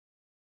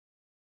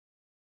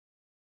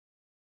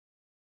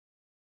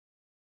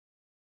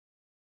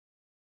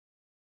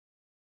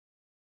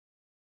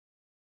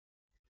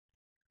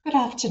Good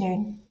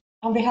afternoon.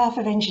 On behalf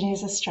of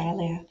Engineers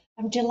Australia,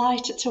 I'm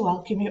delighted to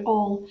welcome you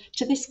all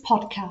to this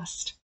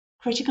podcast,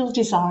 Critical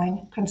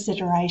Design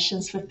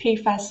Considerations for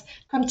PFAS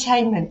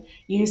Containment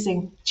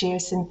Using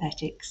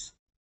Geosynthetics.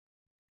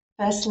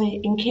 Firstly,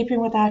 in keeping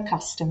with our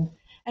custom,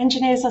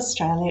 Engineers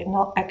Australia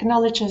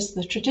acknowledges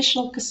the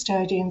traditional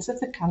custodians of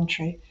the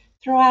country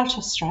throughout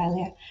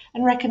Australia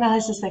and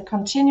recognises their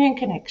continuing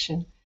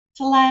connection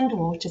to land,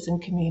 waters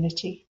and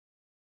community.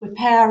 We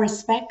pay our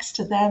respects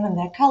to them and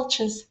their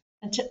cultures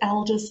and to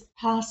elders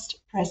past,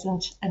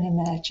 present and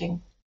emerging.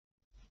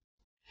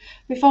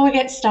 Before we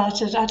get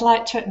started, I'd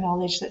like to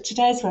acknowledge that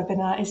today's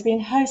webinar is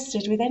being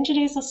hosted with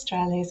Engineers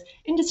Australia's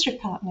industry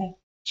partner,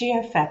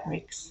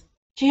 Geofabrics.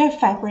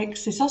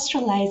 Geofabrics is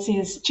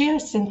Australasia's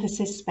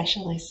geosynthesis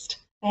specialist.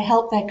 They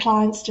help their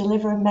clients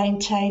deliver and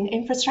maintain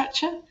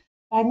infrastructure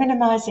by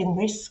minimising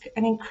risk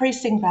and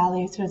increasing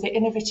value through the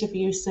innovative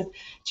use of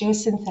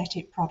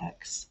geosynthetic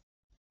products.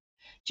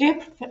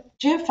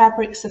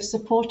 Geofabrics have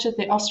supported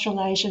the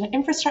Australasian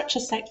infrastructure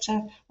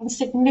sector on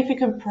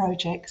significant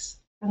projects,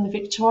 from the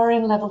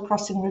Victorian level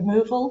crossing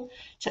removal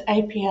to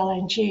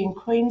APLNG in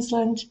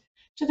Queensland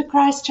to the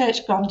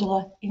Christchurch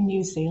gondola in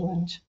New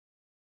Zealand.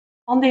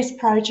 On these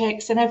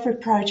projects and every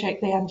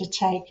project they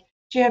undertake,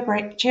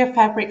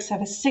 Geofabrics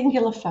have a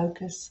singular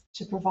focus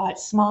to provide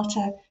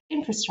smarter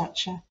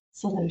infrastructure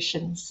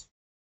solutions.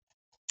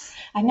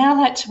 I'd now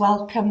like to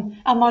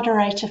welcome our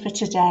moderator for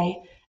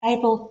today,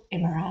 Abel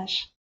Imiraj.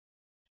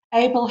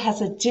 Abel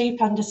has a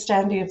deep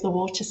understanding of the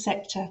water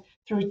sector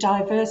through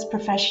diverse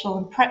professional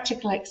and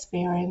practical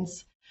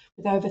experience,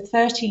 with over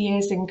 30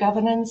 years in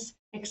governance,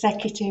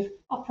 executive,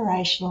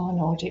 operational and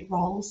audit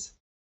roles.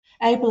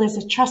 Abel is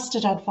a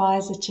trusted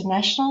advisor to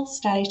national,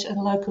 state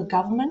and local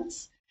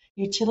governments,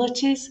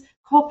 utilities,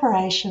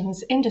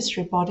 corporations,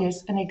 industry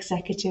bodies and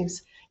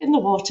executives in the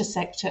water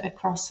sector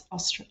across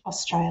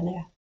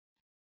Australia,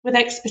 with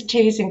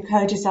expertise in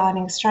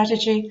co-designing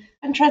strategy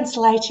and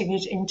translating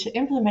it into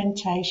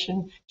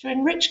implementation to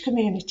enrich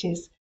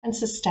communities and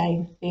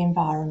sustain the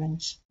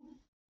environment.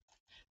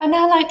 I'd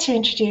now like to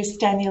introduce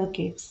Daniel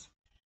Gibbs.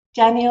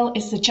 Daniel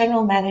is the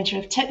General Manager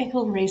of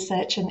Technical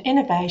Research and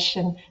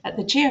Innovation at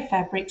the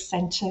Geofabrics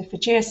Centre for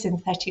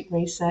Geosynthetic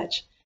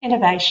Research,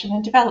 Innovation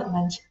and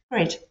Development,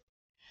 GRID.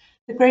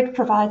 The GRID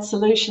provides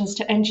solutions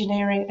to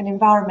engineering and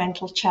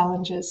environmental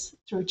challenges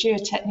through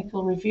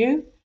geotechnical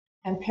review,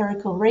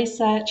 empirical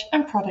research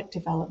and product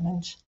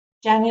development.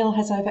 Daniel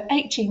has over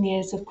 18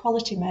 years of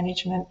quality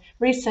management,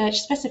 research,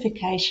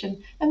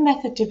 specification and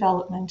method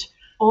development,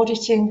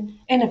 auditing,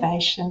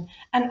 innovation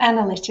and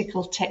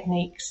analytical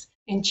techniques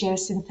in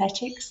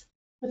geosynthetics,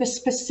 with a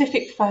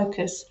specific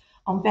focus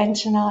on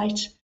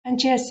bentonite and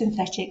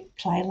geosynthetic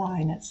clay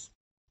liners.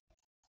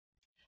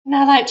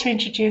 Now I'd like to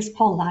introduce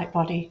Paul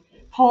Lightbody.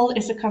 Paul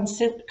is a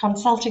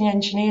consulting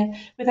engineer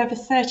with over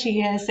 30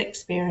 years'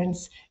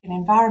 experience in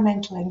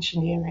environmental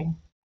engineering.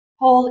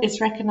 Paul is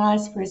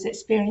recognised for his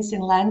experience in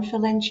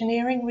landfill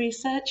engineering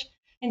research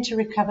into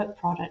recovered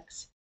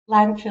products,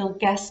 landfill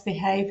gas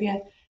behaviour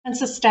and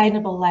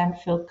sustainable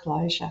landfill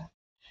closure.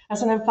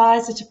 As an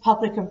advisor to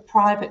public and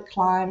private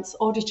clients,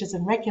 auditors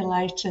and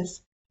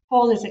regulators,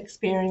 Paul is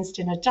experienced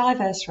in a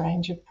diverse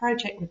range of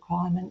project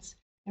requirements,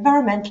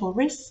 environmental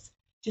risks,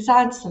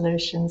 design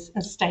solutions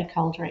and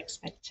stakeholder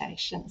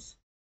expectations.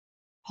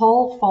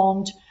 Paul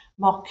formed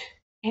Mock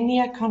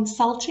Inia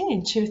Consulting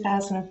in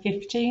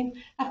 2015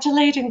 after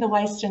leading the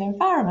Waste and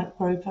Environment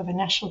Group of a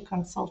national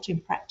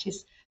consulting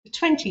practice for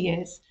 20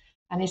 years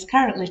and is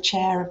currently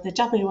chair of the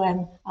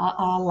WMRR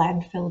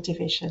Landfill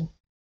Division.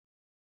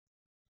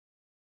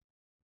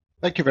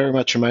 Thank you very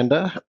much,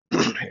 Amanda.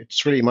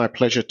 It's really my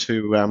pleasure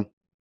to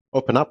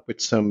open up with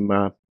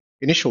some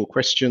initial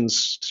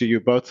questions to you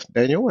both,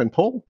 Daniel and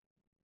Paul.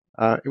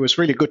 It was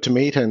really good to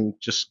meet and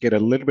just get a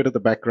little bit of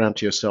the background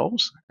to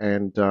yourselves.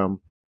 And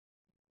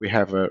we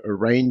have a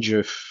range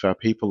of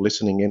people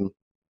listening in,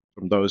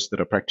 from those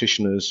that are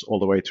practitioners all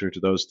the way through to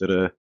those that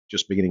are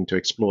just beginning to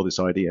explore this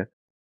idea.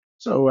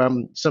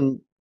 So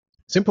some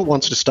simple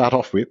ones to start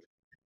off with.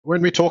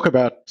 When we talk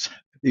about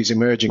these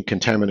emerging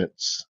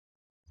contaminants,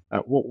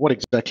 what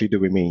exactly do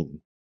we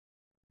mean?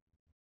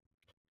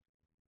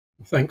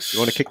 Thanks.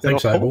 You want to kick that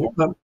off, Abel.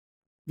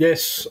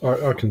 Yes,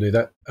 I can do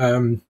that.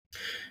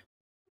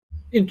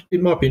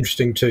 It might be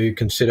interesting to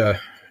consider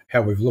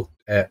how we've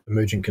looked at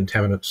emerging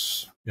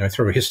contaminants,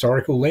 through a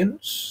historical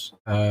lens.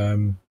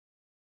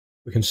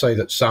 We can say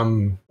that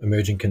some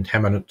emerging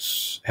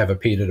contaminants have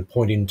appeared at a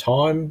point in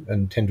time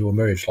and tend to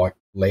emerge, like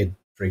lead,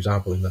 for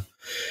example, in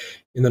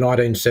the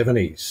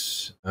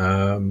 1970s.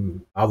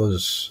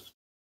 Others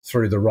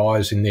through the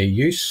rise in their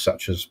use,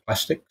 such as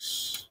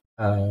plastics.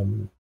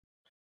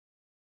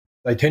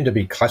 They tend to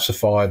be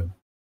classified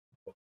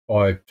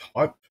by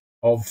type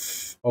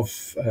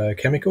of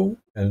chemical,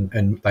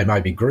 and they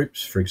may be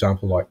groups, for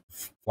example, like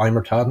flame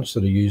retardants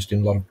that are used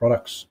in a lot of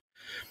products.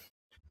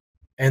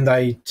 And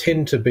they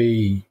tend to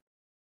be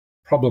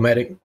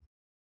problematic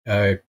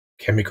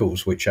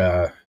chemicals which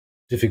are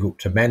difficult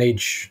to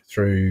manage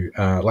through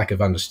lack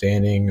of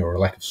understanding or a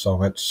lack of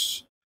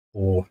science,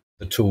 or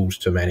the tools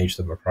to manage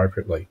them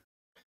appropriately.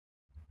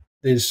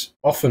 There's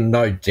often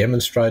no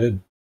demonstrated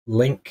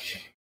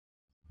link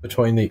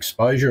between the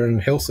exposure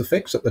and health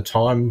effects at the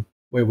time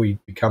where we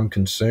become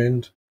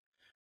concerned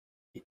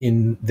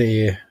in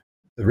the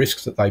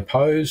risks that they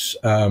pose,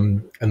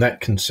 and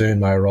that concern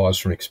may arise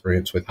from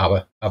experience with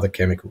other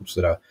chemicals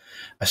that are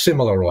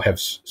similar or have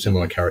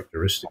similar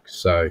characteristics.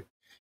 So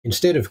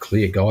instead of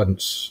clear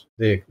guidance,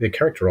 they're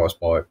characterised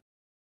by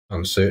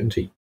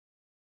uncertainty.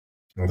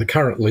 Now, the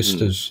current list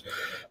of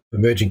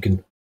emerging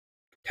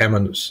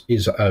contaminants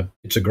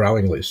it's a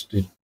growing list.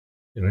 It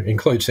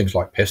includes things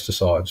like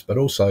pesticides, but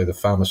also the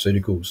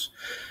pharmaceuticals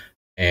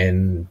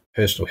and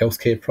personal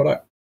healthcare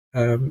product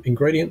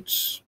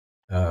ingredients.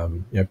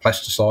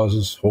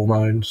 Plasticizers,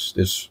 hormones.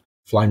 There's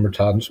flame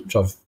retardants, which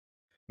I've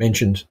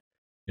mentioned.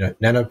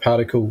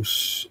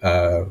 Nanoparticles,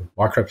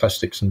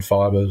 microplastics and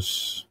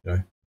fibres.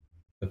 The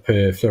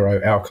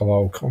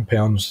perfluoroalkyl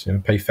compounds,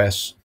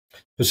 PFAS,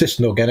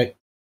 persistent organic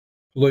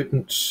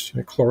pollutants,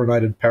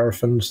 chlorinated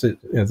paraffins.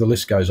 The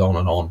list goes on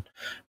and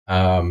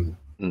on.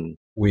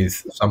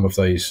 With some of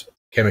these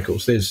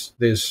chemicals,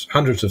 there's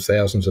hundreds of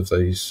thousands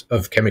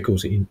of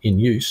chemicals in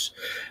use.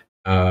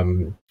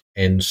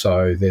 And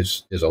so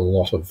there's a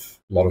lot of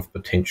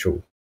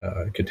potential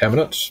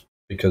contaminants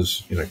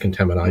because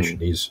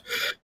contamination is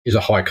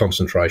a high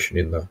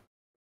concentration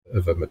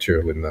of a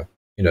material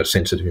in a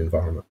sensitive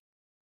environment.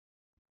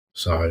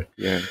 So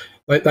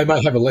they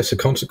may have a lesser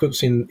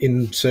consequence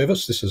in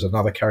service. This is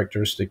another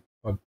characteristic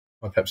I'd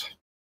perhaps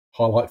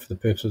highlight for the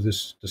purpose of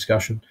this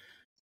discussion.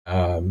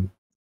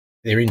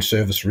 Their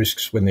in-service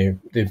risks when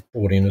they're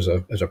brought in as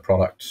a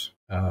product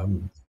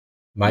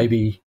may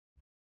be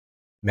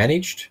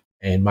managed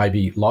and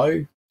maybe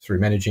low through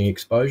managing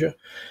exposure,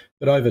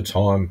 but over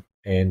time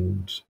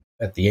and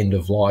at the end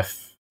of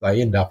life,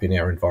 they end up in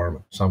our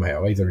environment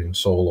somehow, either in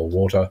soil or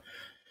water,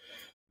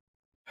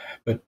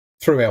 but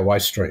through our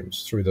waste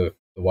streams, through the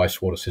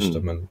wastewater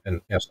system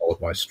and our solid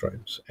waste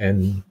streams.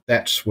 And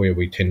that's where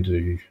we tend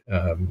to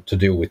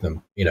deal with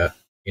them in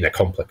a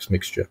complex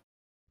mixture.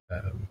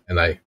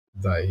 And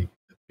they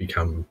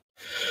become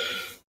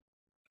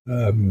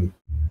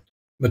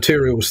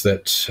materials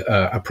that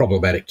are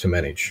problematic to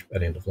manage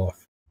at end of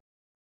life.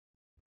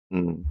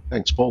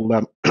 Thanks,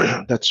 Paul.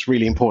 That's a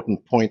really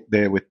important point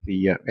there with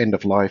the end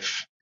of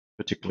life,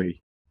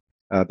 particularly.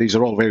 These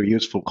are all very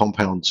useful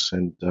compounds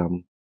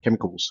and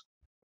chemicals,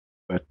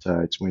 but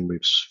it's when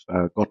we've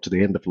got to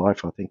the end of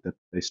life, I think, that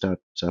they start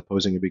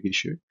posing a big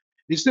issue.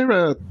 Is there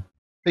a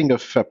thing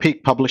of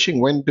peak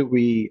publishing? When do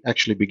we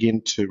actually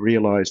begin to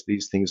realize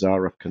these things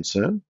are of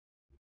concern?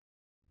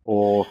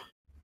 Or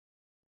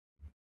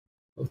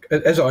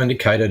as I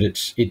indicated,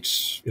 it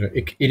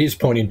is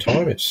point in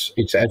time.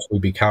 It's as we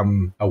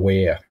become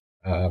aware,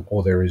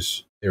 or there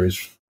is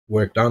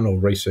work done or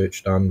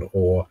research done,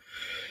 or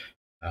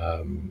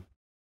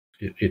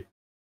it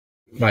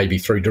may be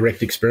through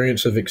direct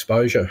experience of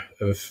exposure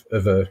of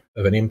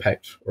an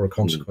impact or a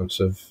consequence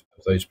of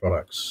these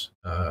products,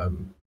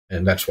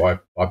 and that's why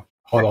I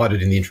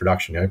highlighted in the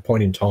introduction.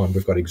 Point in time,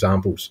 we've got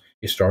examples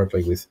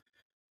historically with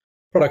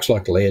products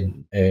like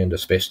lead and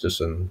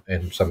asbestos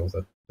and some of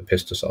the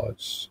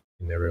pesticides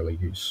in their early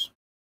use,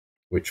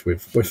 which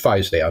we've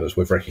phased out as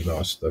we've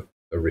recognised the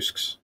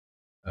risks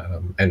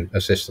and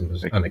assessed them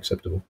as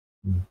unacceptable.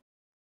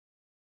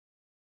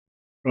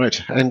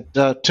 Right, and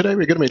today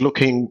we're going to be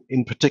looking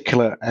in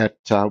particular at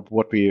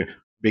what we're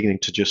beginning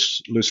to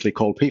just loosely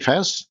call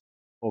PFAS,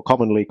 or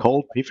commonly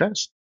called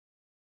PFAS.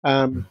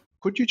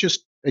 Could you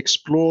just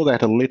explore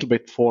that a little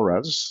bit for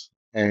us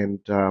and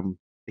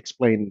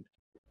explain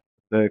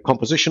the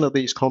composition of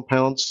these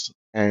compounds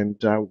and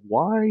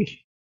why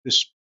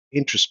this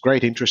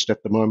great interest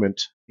at the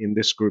moment in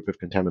this group of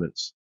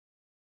contaminants?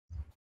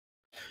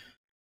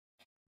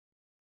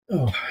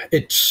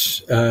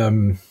 It's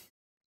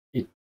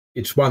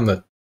one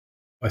that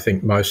I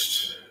think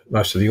most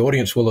of the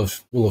audience will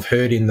have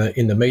heard in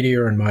the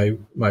media and may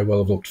well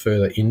have looked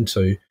further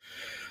into.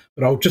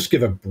 But I'll just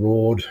give a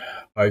broad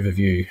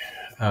overview,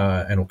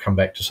 and I'll come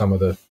back to some of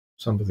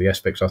the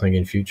aspects I think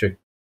in future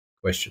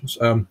questions.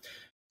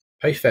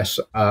 PFAS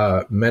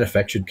are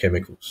manufactured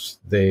chemicals.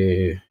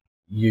 They're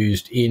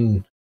used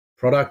in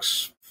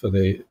products for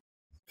the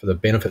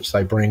benefits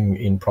they bring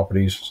in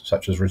properties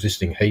such as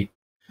resisting heat,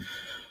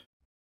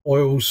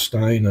 oils,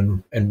 stain,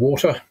 and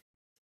water.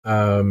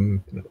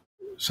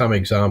 Some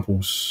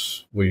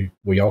examples we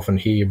often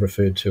hear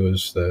referred to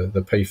as the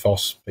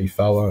PFOS,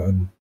 PFOA,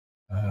 and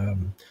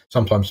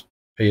sometimes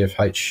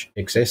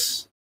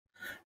PFHXS,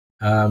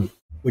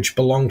 which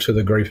belong to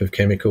the group of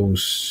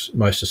chemicals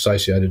most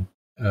associated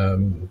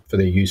for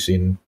their use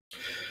in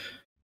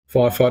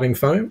firefighting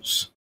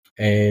foams,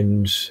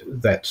 and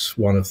that's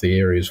one of the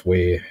areas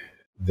where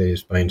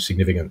there's been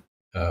significant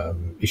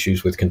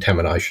issues with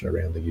contamination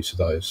around the use of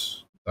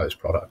those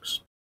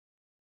products.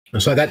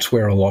 And so that's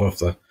where a lot of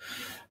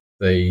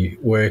the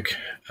work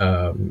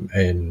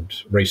and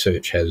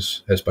research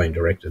has been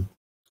directed.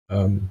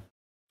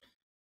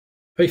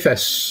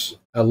 PFAS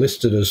are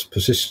listed as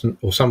persistent,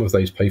 or some of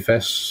these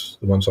PFAS,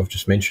 the ones I've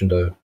just mentioned,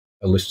 are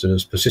are listed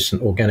as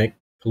persistent organic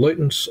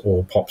pollutants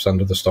or POPs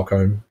under the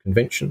Stockholm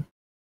Convention.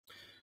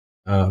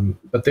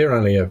 But there are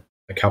only a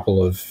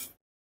couple of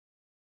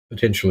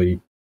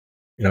potentially,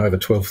 over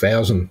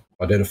 12,000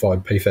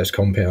 identified PFAS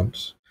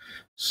compounds.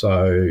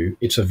 So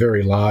it's a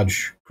very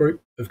large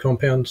group of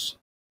compounds.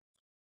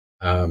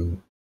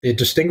 They're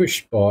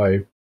distinguished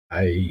by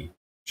a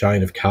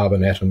chain of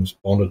carbon atoms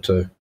bonded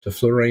to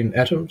fluorine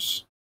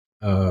atoms.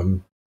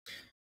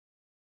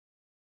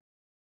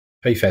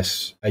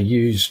 PFAS are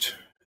used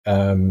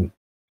in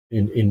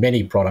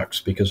many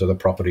products because of the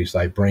properties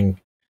they bring.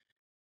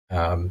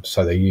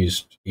 So they're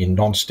used in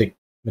non-stick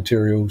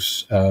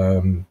materials,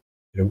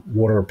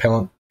 water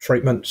repellent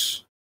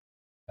treatments,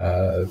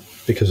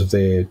 because of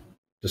their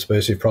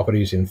dispersive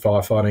properties in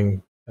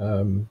firefighting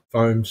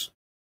foams,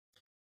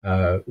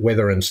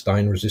 weather and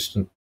stain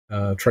resistant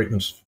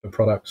treatments for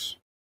products.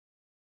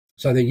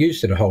 So they're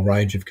used in a whole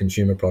range of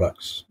consumer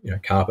products,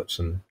 carpets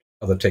and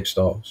other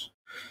textiles.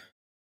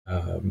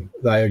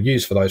 They are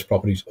used for those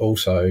properties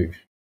also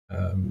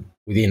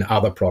within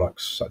other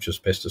products such as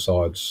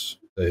pesticides,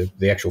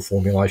 the actual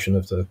formulation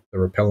of the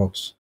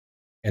repellents,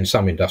 and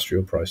some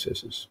industrial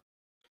processes.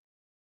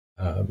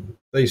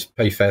 These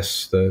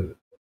PFAS, the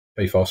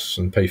PFOS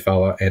and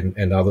PFOA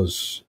and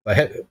others, they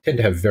tend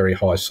to have very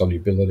high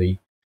solubility,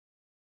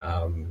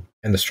 and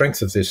the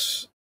strength of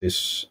this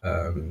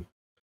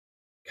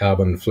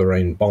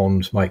carbon-fluorine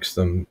bond makes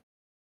them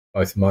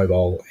both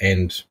mobile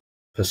and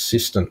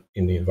persistent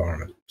in the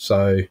environment.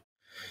 So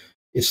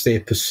it's their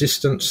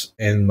persistence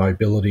and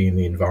mobility in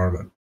the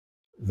environment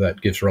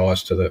that gives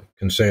rise to the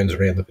concerns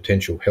around the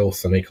potential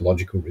health and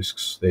ecological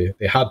risks. They're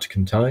hard to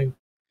contain,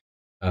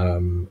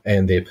 and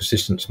their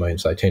persistence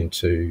means they tend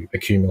to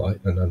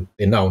accumulate, and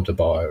they're known to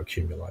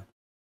bioaccumulate.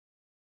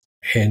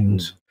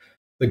 And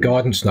the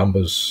guidance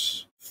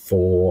numbers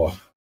for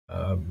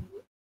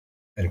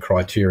and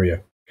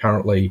criteria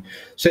currently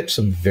set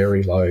some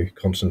very low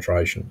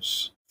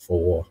concentrations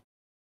for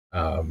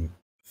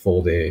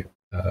their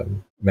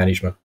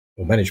management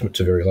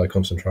to very low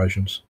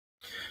concentrations.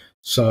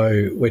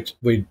 So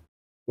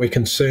we're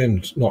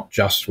concerned not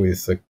just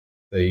with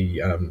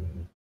the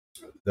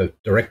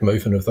direct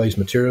movement of these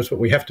materials, but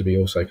we have to be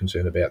also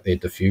concerned about their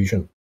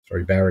diffusion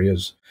through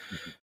barriers,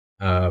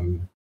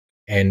 and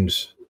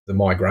the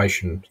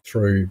migration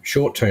through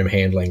short-term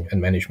handling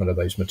and management of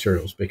these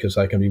materials, because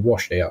they can be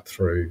washed out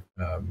through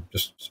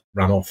just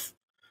runoff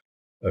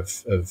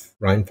of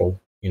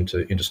rainfall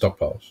into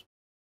stockpiles.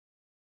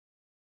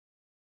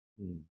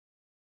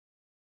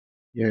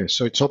 Yeah,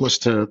 so it's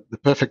almost the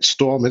perfect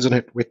storm, isn't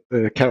it, with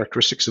the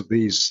characteristics of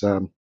these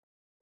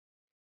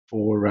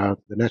for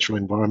the natural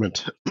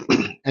environment.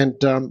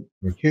 And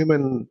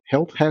human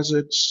health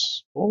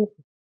hazards, Paul?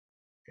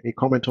 Any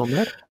comment on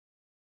that?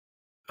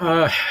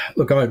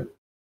 Look,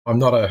 I'm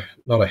not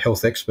a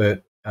health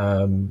expert,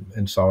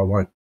 and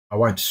so I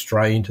won't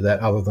stray into that,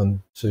 other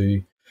than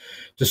to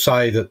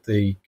say that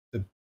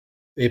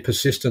their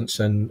persistence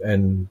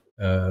and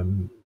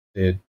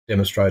their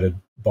demonstrated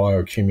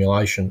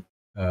bioaccumulation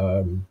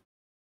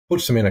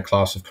puts them in a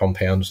class of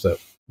compounds that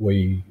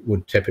we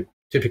would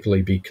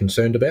typically be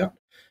concerned about.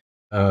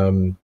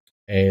 And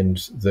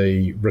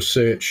the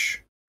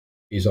research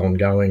is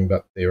ongoing,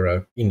 but there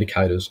are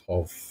indicators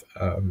of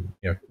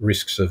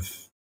risks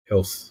of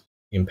health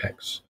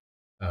impacts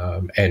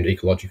and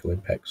ecological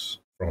impacts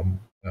from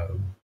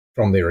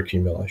their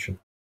accumulation.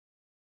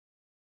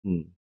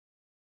 Yeah,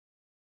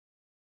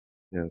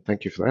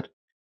 thank you for that.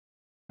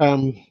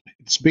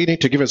 It's beginning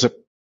to give us a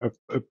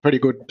pretty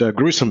good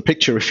gruesome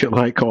picture, if you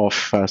like, of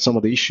some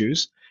of the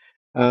issues.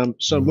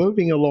 So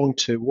moving along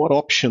to what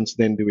options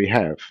then do we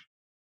have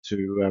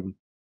to,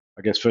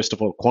 I guess, first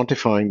of all,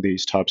 quantifying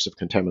these types of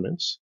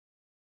contaminants,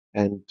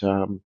 and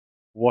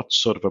what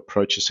sort of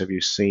approaches have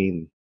you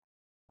seen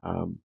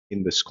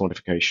in this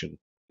quantification,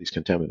 these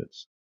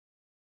contaminants?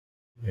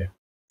 Yeah.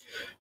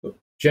 Look,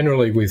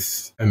 generally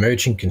with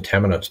emerging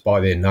contaminants, by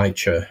their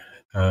nature,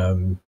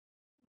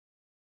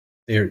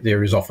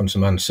 there is often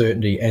some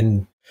uncertainty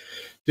and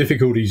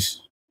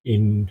difficulties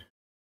in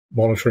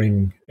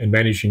monitoring and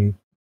managing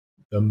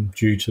them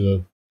due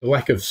to the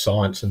lack of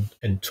science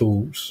and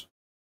tools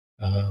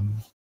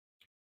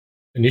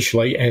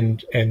initially,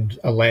 and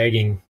a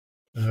lagging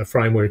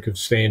framework of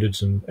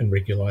standards and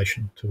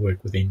regulation to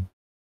work within.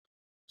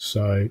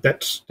 So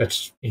that's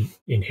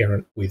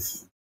inherent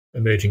with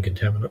emerging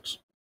contaminants.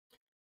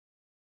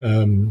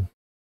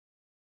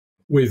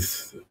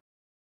 With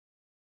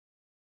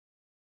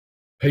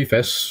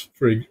PFAS,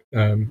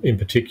 in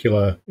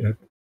particular,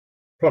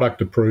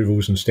 product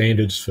approvals and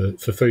standards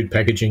for food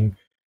packaging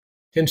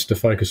tends to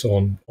focus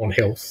on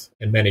health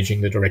and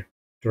managing the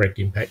direct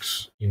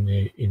impacts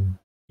in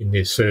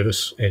their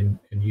service and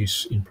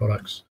use in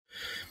products.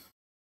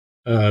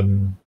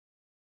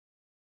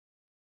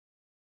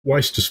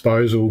 Waste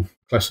disposal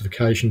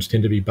classifications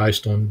tend to be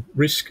based on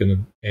risk,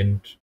 and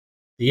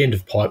the end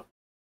of pipe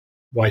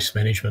waste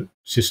management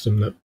system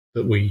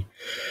that we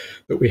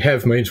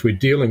have means we're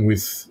dealing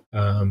with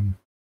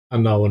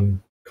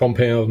unknown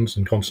compounds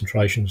and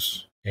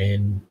concentrations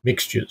and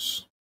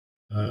mixtures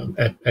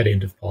at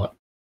end of pipe.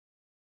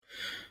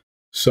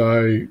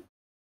 So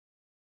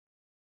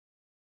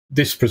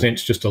this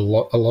presents just a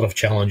lot of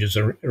challenges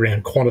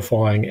around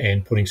quantifying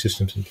and putting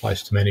systems in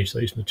place to manage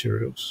these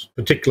materials,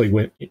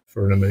 particularly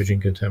for an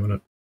emerging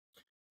contaminant.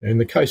 In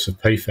the case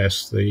of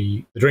PFAS,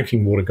 the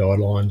drinking water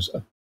guidelines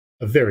are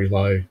very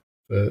low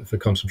for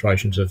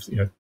concentrations of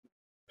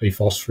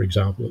PFAS, for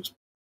example. It's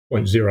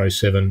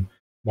 0.07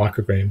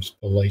 micrograms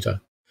per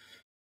litre.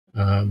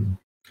 And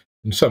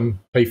some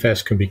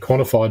PFAS can be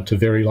quantified to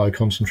very low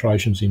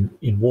concentrations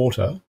in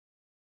water,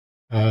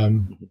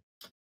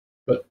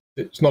 but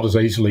it's not as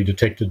easily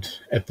detected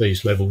at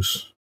these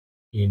levels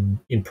in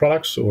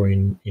products or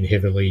in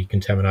heavily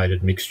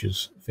contaminated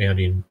mixtures found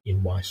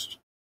in waste.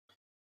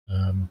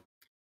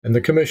 And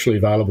the commercially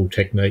available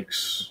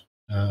techniques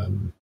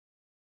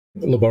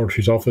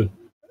laboratories offer,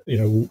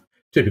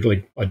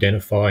 typically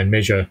identify and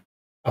measure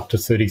up to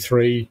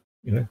 33,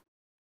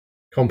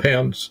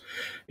 compounds,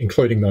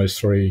 including those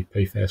 3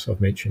 PFAS I've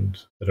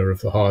mentioned that are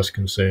of the highest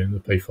concern, the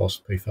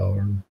PFOS, PFOA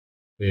and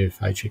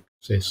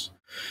PFHX.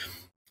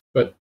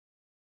 But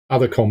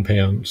other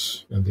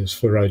compounds, and there's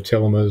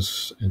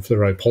fluorotelomeres and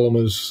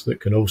fluoropolymers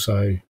that can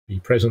also be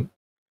present.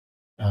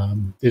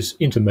 There's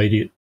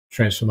intermediate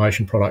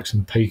transformation products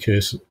and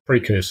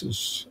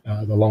precursors.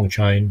 The long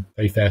chain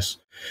PFAS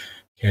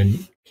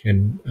can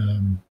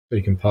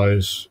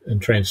decompose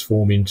and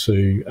transform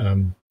into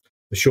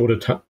the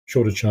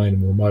shorter chain and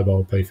more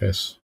mobile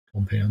PFAS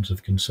compounds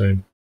of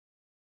concern.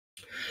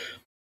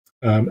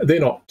 They're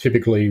not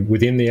typically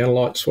within the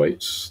analyte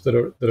suites that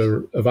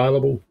are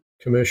available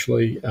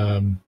commercially,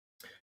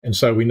 and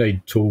so we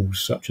need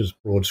tools such as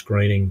broad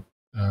screening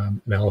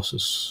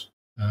analysis,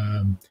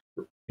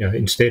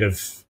 instead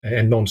of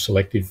and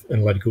non-selective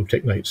analytical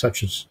techniques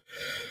such as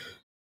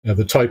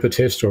the TOPA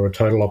test or a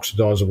total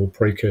oxidizable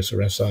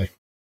precursor assay,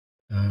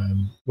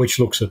 which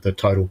looks at the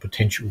total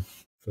potential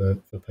for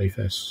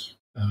PFAS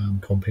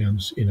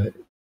compounds in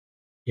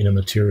a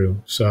material.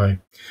 So,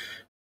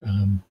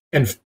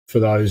 and for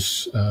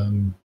those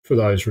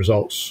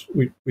results,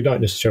 we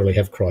don't necessarily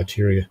have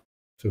criteria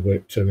to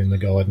work to in the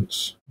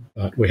guidance,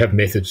 but we have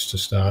methods to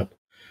start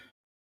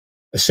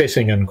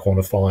assessing and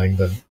quantifying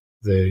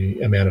the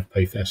amount of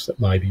PFAS that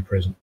may be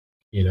present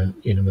in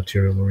a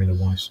material or in a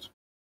waste.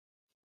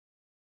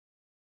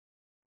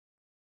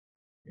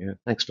 Yeah,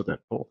 thanks for that,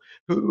 Paul.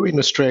 Who in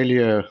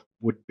Australia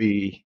would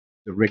be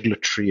the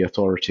regulatory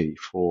authority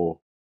for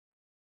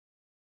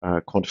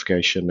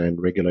quantification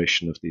and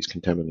regulation of these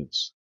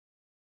contaminants?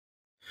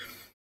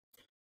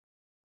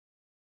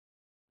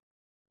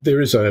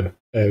 There is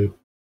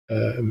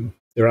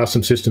there are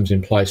some systems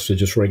in place for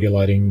just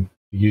regulating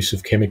the use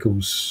of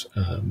chemicals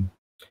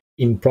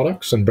in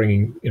products and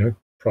bringing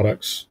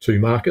products to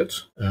market,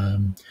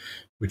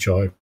 which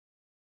I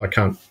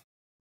can't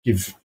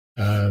give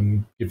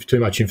too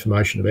much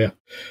information about.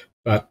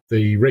 But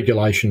the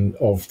regulation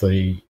of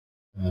the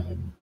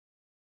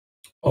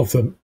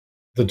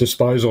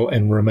disposal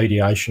and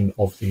remediation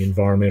of the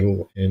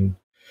environmental and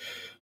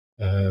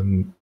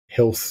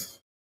health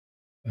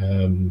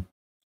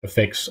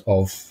effects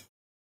of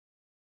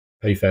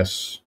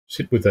PFAS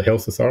sit with the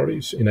health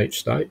authorities in each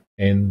state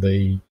and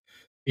the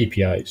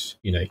EPAs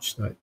in each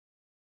state.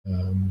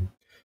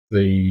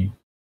 The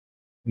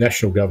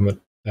national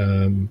government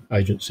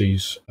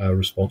agencies are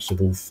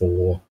responsible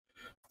for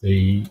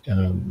the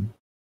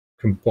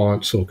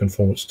compliance or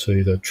conformance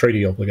to the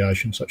treaty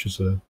obligations such as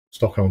the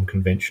Stockholm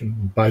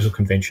Convention, Basel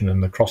Convention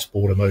and the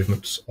cross-border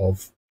movements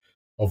of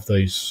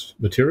these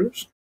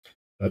materials.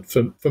 But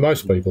for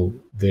most people,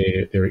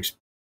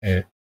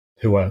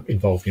 who are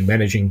involved in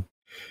managing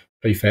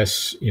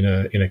PFAS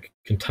in a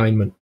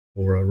containment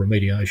or a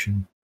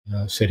remediation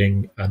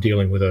setting are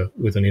dealing with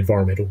an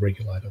environmental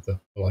regulator, the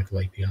local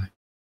EPA.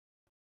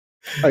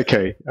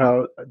 Okay,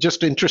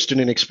 just interested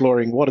in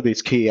exploring what are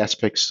these key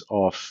aspects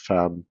of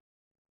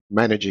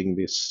managing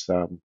this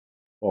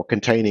or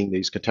containing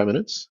these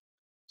contaminants.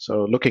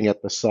 So looking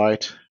at the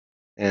site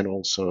and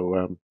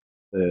also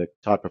the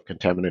type of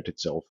contaminant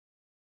itself.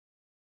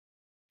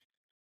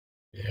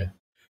 Yeah.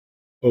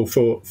 Well,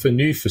 for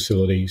new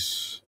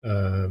facilities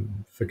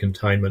for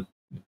containment,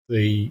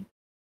 the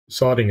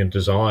siting and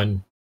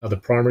design are the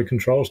primary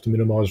controls to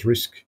minimise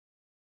risk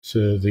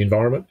to the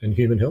environment and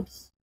human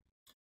health.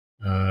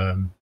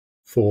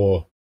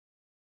 For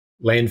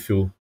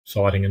landfill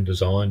siting and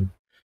design,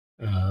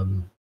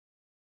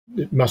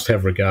 it must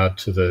have regard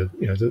to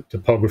the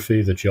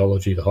topography, the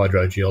geology, the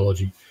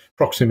hydrogeology,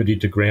 proximity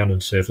to ground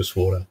and surface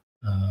water,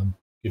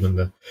 given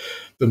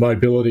the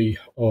mobility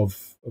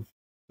of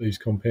these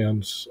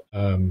compounds,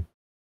 and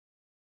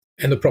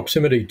the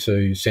proximity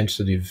to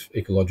sensitive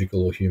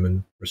ecological or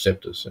human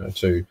receptors,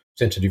 to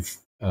sensitive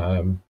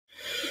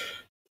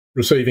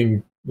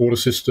receiving water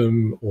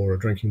system or a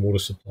drinking water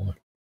supply.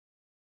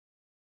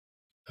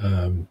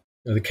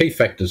 The key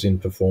factors in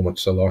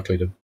performance are likely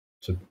to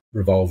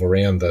revolve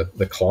around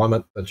the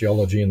climate, the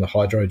geology and the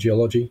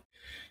hydrogeology,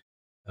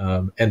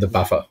 and the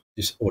buffer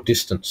or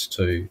distance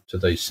to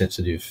these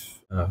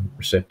sensitive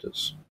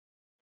receptors.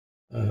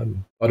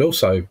 I'd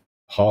also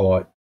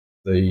highlight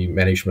the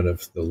management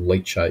of the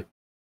leachate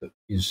that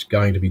is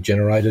going to be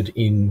generated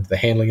in the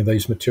handling of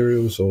these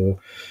materials, or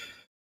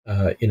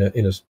in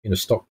a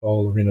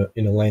stockpile or in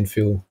a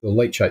landfill, the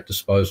leachate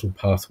disposal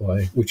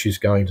pathway, which is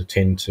going to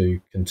tend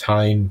to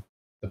contain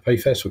the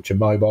PFAS, which are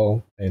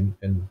mobile and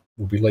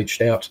will be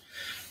leached out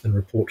and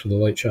report to the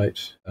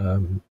leachate.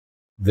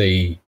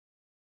 The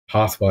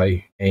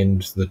pathway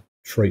and the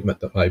treatment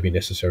that may be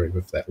necessary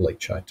with that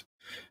leachate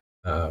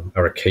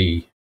are a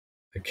key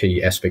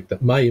aspect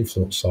that may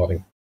influence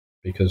siting,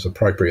 because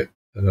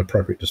an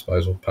appropriate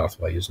disposal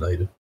pathway is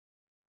needed.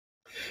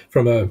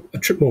 From a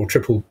more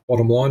triple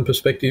bottom line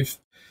perspective,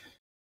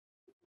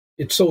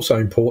 it's also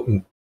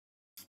important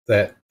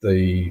that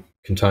the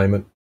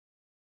containment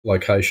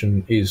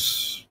location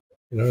is,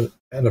 an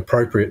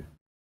appropriate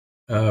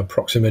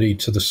proximity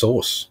to the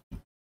source,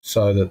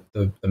 so that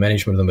the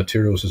management of the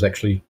materials is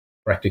actually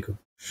practical.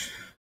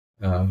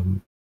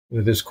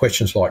 There's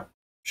questions like,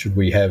 should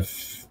we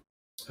have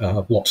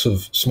lots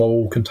of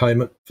small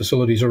containment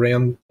facilities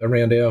around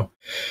our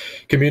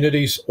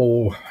communities,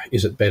 or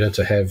is it better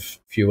to have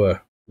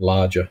fewer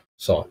larger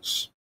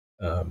sites,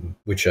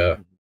 which are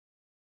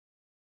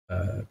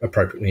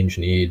appropriately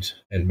engineered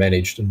and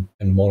managed and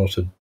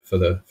monitored for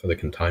the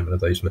containment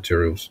of these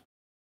materials?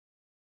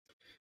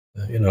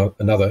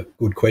 Another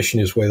good question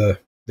is whether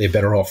they're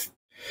better off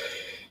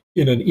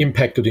in an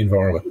impacted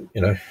environment,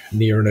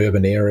 near an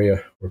urban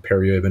area or a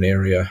peri-urban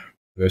area,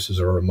 versus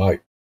a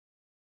remote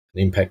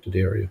and impacted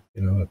area.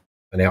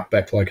 An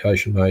outback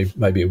location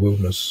may be a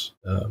wilderness,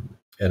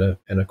 and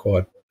a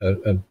quite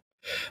an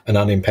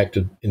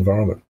unimpacted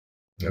environment,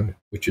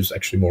 which is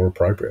actually more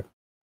appropriate.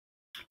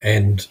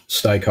 And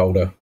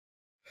stakeholder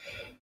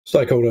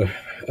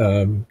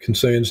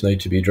concerns need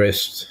to be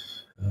addressed.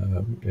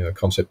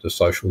 Concept of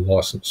social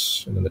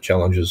license and the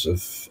challenges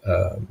of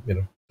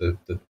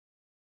the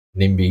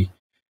NIMBY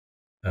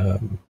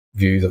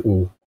view that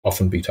will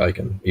often be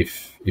taken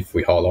if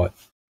we highlight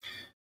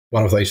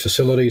one of these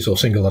facilities or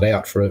single it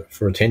out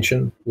for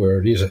attention,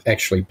 where it is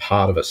actually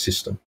part of a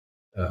system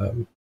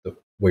that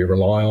we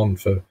rely on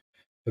for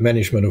the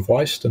management of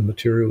waste and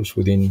materials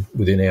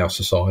within our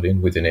society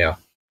and within our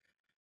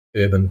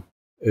urban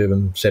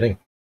setting.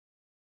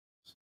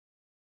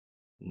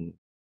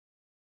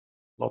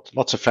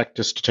 Lots of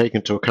factors to take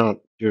into account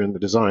during the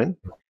design.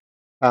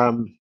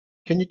 Can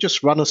you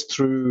just run us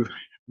through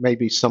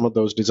maybe some of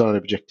those design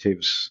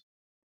objectives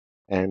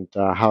and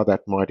how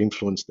that might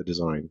influence the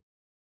design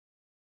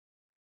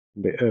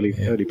in the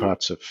early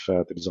parts of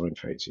the design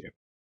phase here?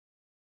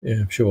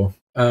 Yeah, sure.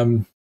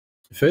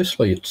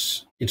 Firstly,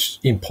 it's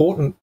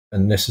important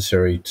and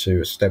necessary to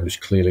establish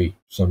clearly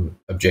some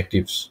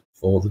objectives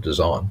for the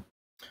design.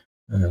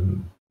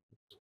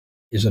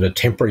 Is it a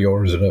temporary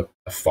or is it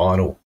a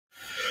final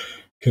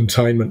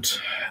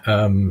containment?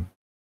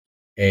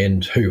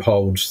 And who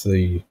holds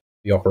the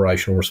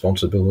operational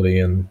responsibility,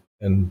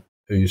 and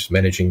who's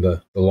managing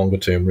the longer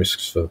term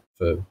risks for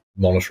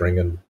monitoring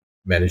and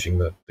managing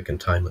the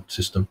containment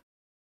system?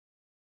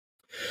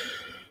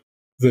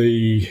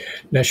 The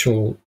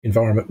National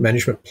Environment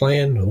Management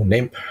Plan, or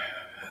NEMP,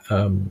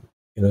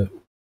 in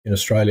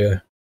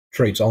Australia,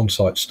 treats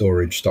on-site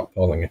storage,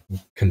 stockpiling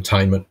and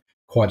containment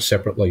quite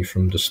separately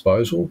from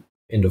disposal,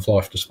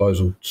 end-of-life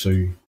disposal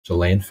to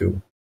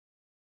landfill.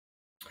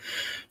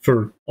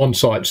 For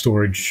on-site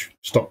storage,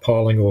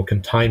 stockpiling or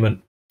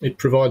containment, it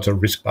provides a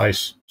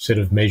risk-based set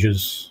of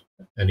measures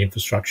and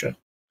infrastructure,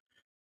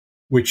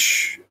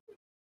 which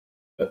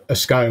are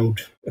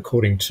scaled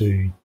according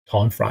to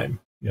time frame.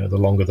 The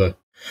longer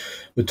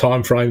the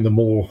time frame, the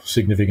more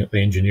significant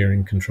the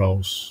engineering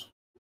controls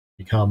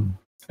become.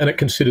 And it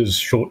considers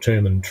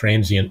short-term and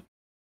transient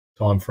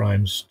time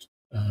frames,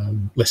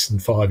 less than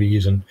 5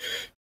 years, and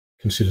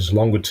considers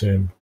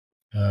longer-term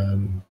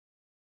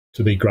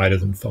to be greater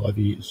than 5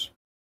 years.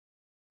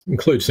 It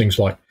includes things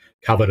like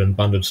covered and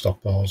bundled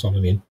stockpiles on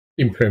an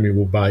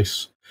impermeable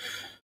base,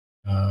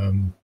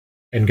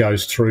 and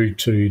goes through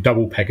to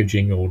double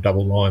packaging or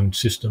double lined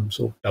systems,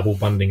 or double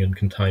bunding and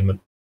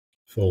containment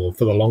for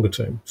the longer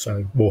term,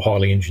 so more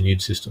highly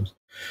engineered systems.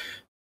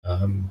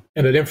 And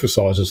it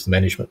emphasises the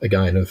management,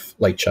 again, of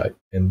leachate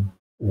and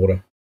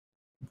water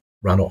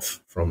runoff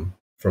from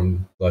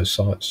those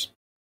sites.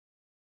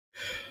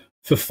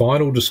 For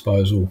final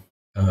disposal,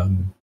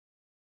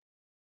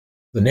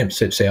 the NEMP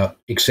sets out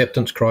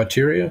acceptance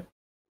criteria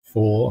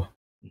for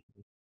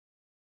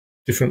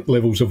different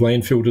levels of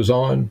landfill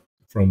design,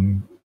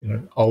 from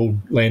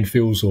old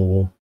landfills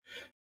or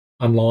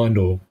unlined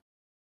or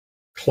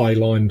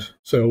clay-lined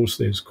cells.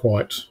 There's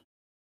quite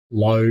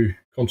low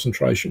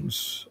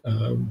concentrations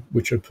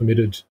which are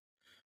permitted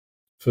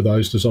for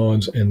those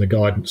designs, and the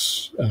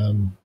guidance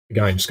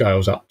again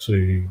scales up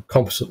to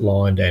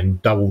composite-lined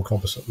and double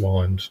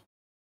composite-lined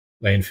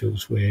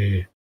landfills,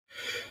 where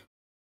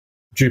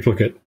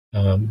duplicate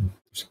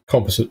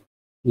composite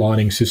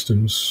lining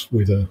systems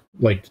with a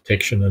leak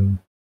detection and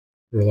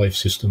relief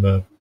system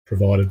are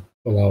provided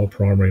below a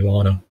primary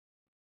liner.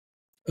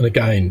 And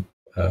again,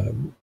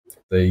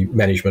 the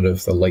management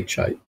of the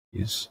leachate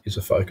is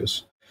a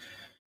focus.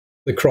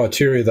 The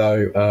criteria,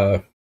 though,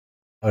 are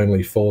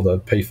only for the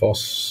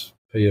PFOS,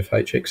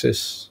 PFH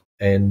excess,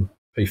 and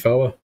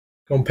PFOA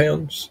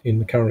compounds in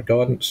the current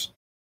guidance,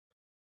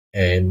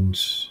 and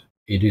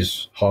it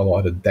is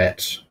highlighted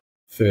that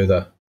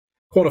further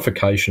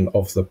quantification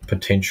of the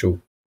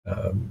potential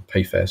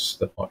PFAS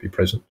that might be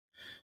present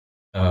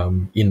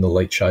in the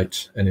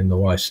leachates and in the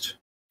waste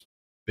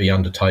be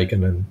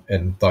undertaken,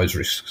 and those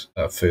risks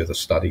are further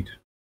studied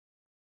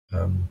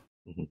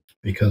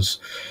because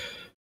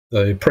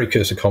the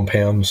precursor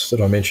compounds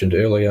that I mentioned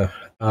earlier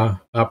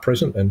are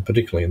present, and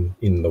particularly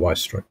in the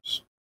waste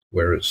streams,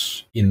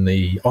 whereas in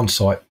the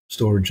on-site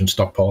storage and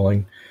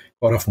stockpiling,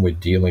 quite often we're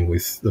dealing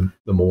with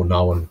the more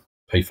known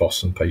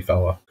PFOS and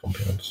PFOA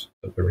compounds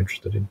that we're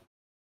interested in.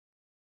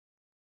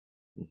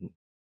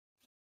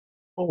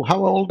 Well,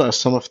 how old are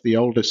some of the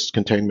oldest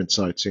containment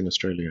sites in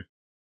Australia,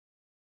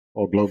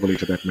 or globally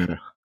for that matter?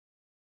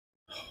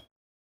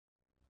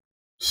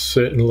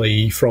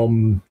 Certainly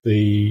from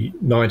the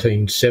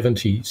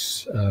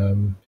 1970s,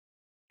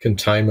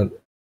 containment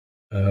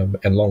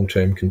and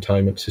long-term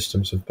containment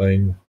systems have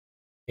been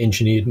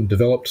engineered and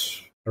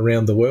developed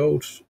around the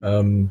world.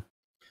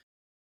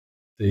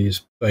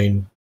 There's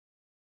been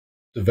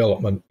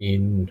development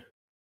in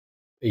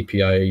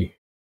EPA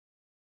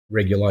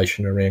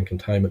regulation around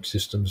containment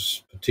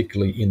systems,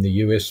 particularly in the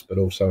US, but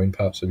also in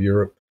parts of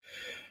Europe,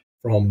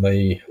 from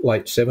the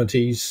late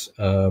 70s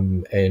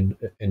and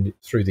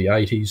through the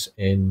 80s,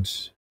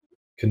 and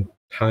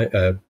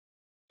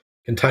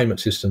containment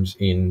systems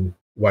in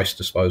waste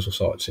disposal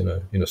sites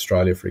in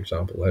Australia, for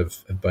example,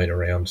 have been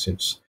around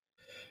since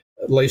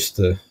at least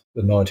the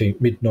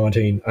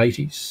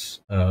mid-1980s,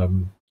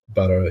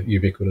 but are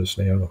ubiquitous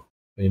now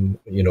in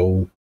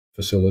all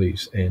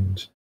facilities.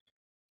 And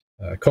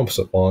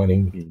composite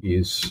lining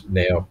is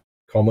now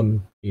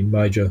common in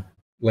major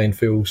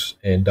landfills,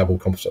 and double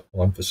composite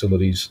line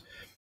facilities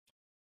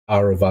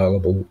are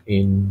available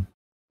in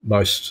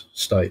most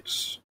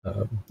states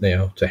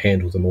now to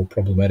handle the more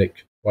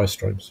problematic waste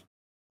streams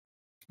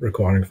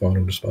requiring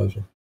final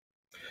disposal.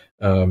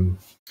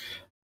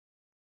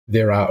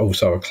 There are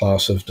also a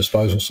class of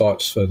disposal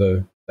sites for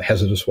the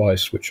hazardous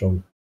waste, which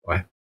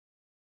I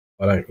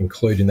don't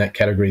include in that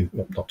category.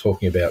 I'm not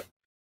talking about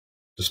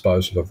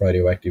disposal of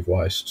radioactive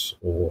wastes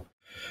or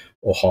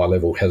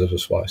high-level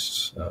hazardous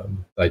wastes.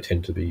 They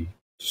tend to be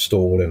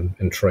stored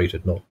and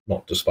treated,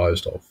 not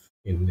disposed of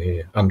in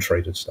their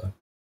untreated state.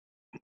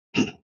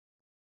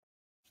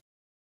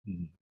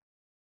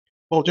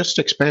 Well, just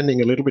expanding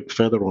a little bit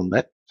further on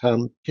that,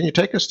 can you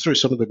take us through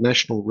some of the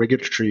national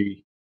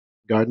regulatory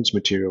guidance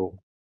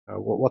material?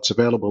 What's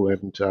available,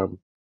 and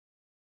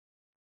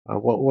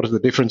what are the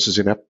differences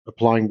in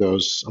applying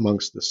those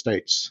amongst the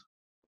states?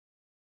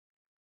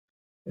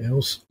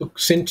 Well, look,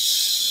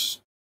 since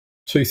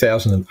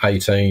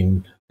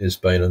 2018, there's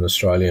been an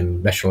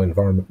Australian National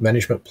Environment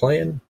Management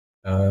Plan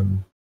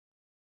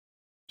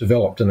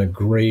developed and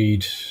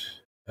agreed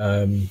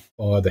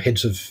by the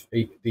heads of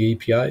the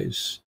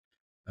EPAs.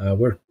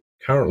 We're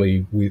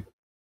currently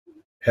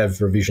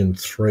have revision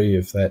 3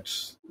 of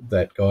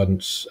that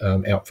guidance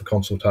out for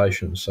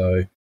consultation.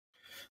 So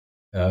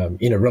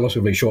in a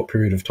relatively short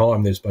period of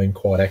time, there's been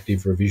quite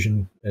active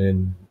revision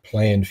and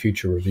planned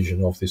future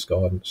revision of this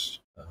guidance,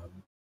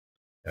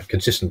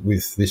 consistent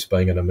with this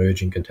being an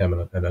emerging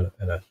contaminant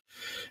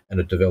and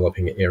a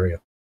developing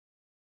area.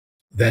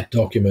 That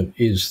document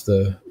is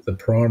the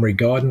primary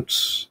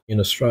guidance in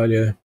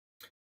Australia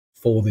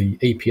for the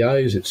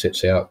EPAs. It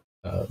sets out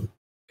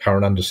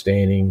current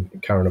understanding,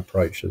 current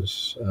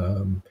approaches,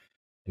 and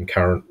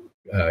current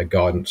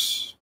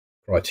guidance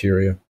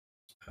criteria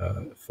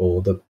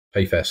for the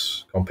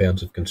PFAS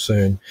compounds of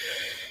concern.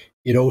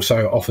 It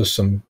also offers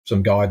some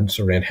guidance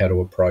around how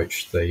to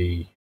approach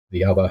the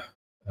other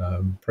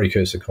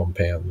precursor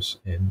compounds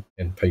and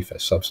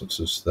PFAS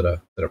substances that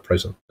are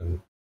present, and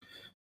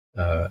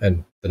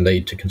the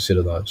need to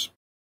consider those.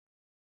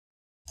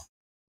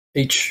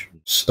 Each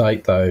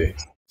state, though,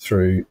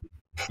 through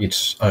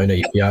its own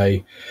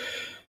EPA,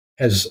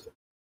 has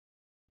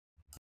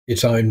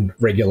its own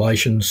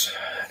regulations,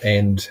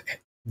 and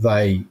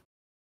they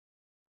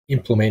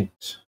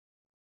implement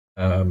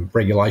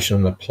regulation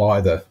and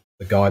apply the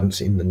guidance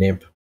in the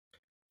NEMP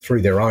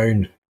through their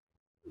own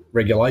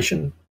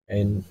regulation,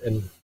 and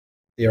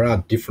there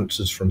are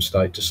differences from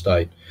state to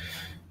state,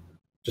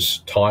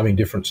 just timing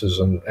differences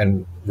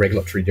and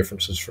regulatory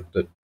differences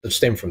that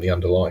stem from the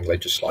underlying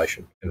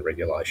legislation and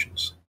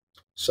regulations.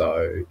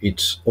 So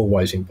it's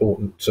always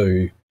important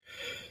to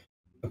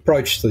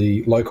approach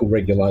the local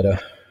regulator,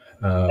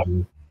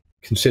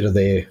 consider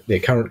their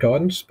current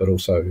guidance, but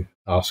also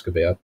ask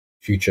about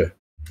future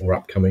or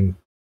upcoming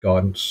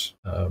guidance,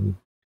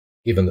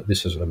 given that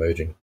this is an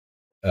emerging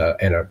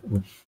and a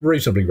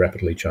reasonably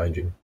rapidly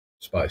changing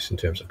space in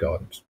terms of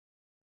guidance.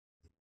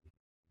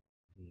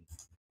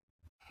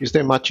 Is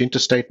there much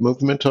interstate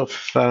movement of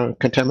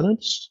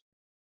contaminants?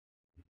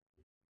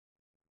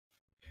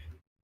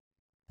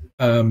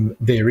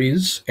 There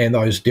is, and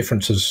those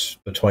differences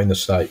between the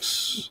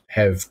states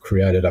have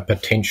created a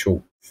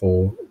potential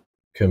for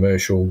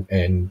commercial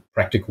and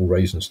practical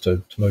reasons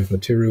to move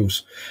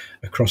materials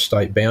across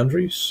state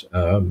boundaries.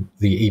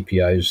 The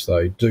EPAs,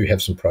 though, do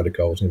have some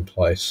protocols in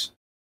place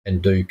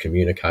and do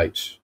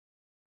communicate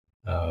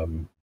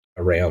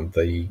around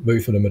the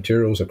movement of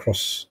materials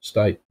across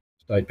state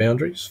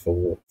boundaries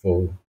for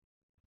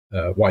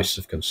wastes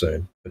of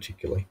concern,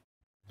 particularly.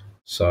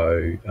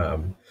 So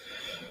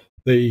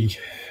the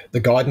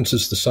guidance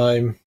is the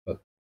same, but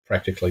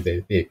practically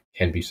there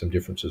can be some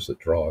differences that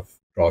drive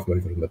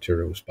movement of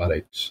materials, but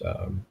it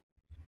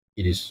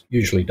is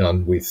usually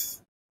done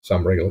with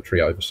some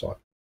regulatory oversight.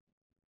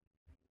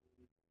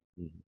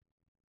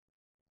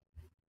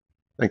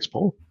 Thanks,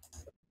 Paul.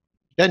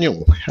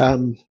 Daniel,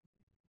 I'd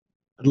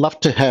love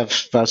to have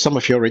some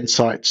of your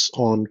insights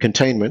on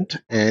containment,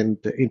 and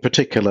in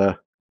particular,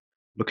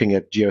 looking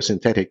at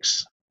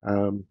geosynthetics.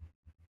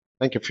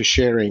 Thank you for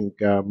sharing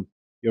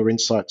your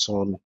insights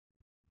on,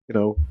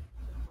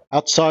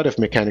 outside of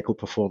mechanical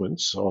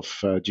performance of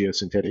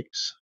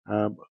geosynthetics.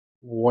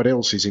 What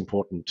else is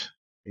important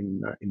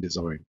in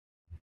design?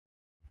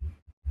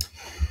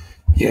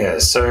 Yeah,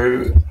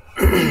 so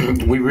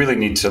we really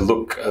need to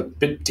look a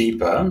bit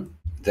deeper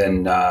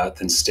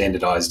than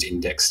standardized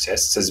index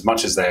tests, as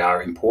much as they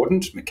are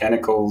important.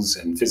 Mechanicals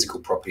and physical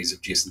properties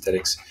of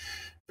geosynthetics,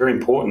 very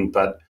important,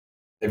 but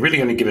they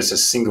really only give us a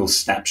single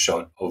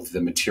snapshot of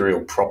the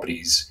material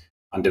properties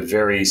under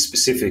very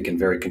specific and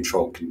very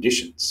controlled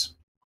conditions.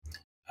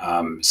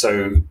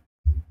 So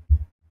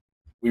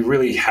we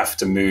really have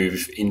to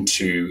move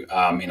into,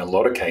 in a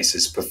lot of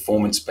cases,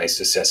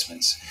 performance-based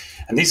assessments.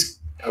 And these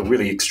are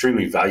really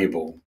extremely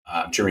valuable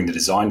during the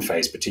design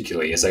phase,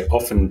 particularly, as they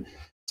often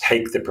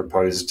take the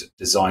proposed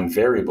design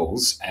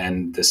variables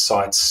and the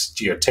site's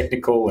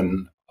geotechnical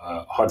and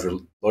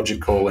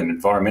hydrological and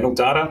environmental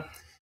data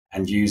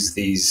and use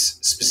these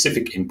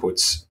specific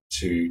inputs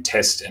to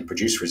test and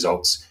produce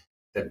results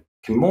that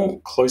can more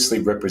closely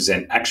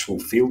represent actual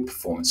field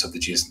performance of the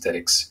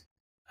geosynthetics,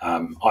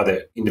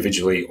 either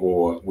individually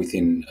or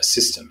within a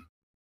system.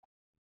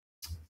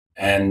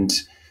 And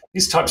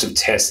these types of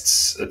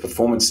tests, the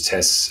performance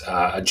tests,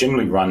 are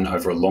generally run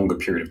over a longer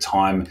period of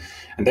time,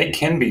 and they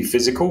can be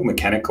physical,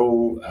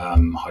 mechanical,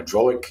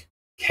 hydraulic,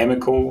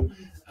 chemical,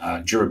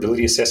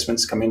 durability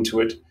assessments come into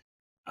it.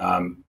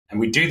 And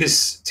we do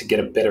this to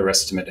get a better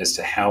estimate as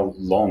to how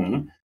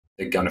long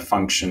they're going to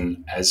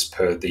function as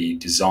per the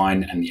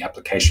design and the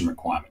application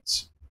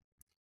requirements.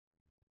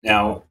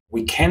 Now,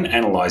 we can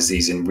analyze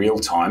these in real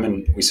time,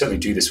 and we certainly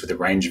do this with a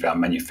range of our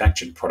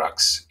manufactured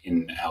products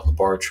in our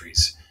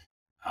laboratories.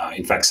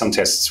 In fact, some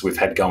tests we've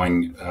had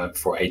going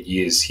for 8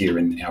 years here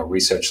in our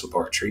research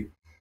laboratory.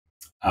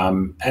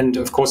 And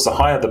of course, the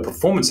higher the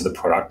performance of the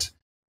product,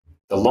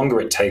 the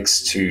longer it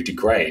takes to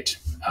degrade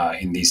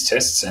in these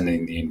tests and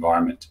in the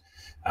environment.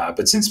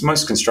 But since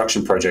most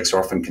construction projects are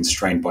often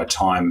constrained by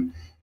time,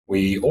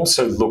 we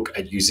also look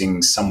at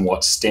using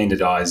somewhat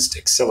standardized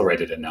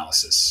accelerated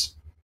analysis.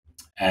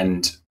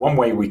 And one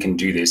way we can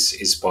do this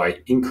is by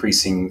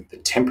increasing the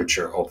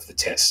temperature of the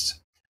test,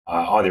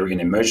 either in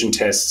immersion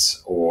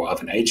tests or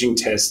oven aging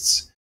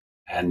tests,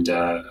 and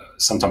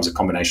sometimes a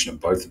combination of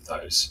both of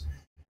those.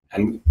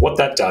 And what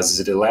that does is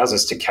it allows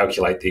us to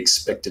calculate the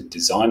expected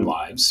design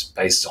lives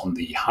based on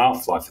the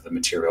half-life of the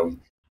material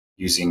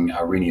using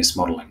Arrhenius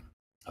modeling,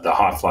 the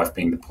half-life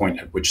being the point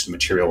at which the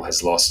material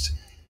has lost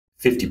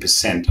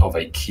 50% of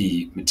a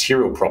key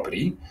material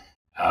property.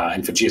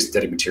 And for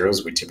geosynthetic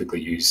materials, we typically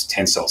use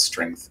tensile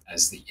strength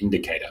as the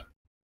indicator.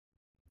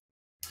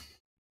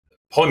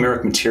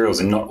 Polymeric materials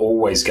are not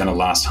always going to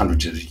last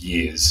hundreds of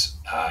years.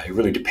 It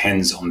really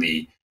depends on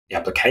the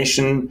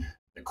application,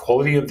 the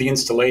quality of the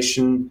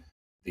installation,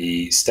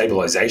 the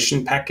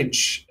stabilization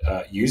package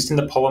used in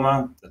the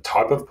polymer, the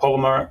type of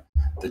polymer,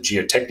 the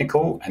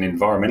geotechnical and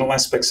environmental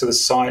aspects of the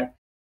site,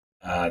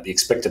 the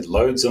expected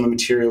loads on the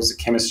materials,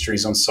 the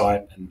chemistries on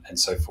site, and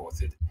so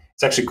forth.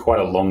 It's actually quite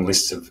a long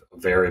list of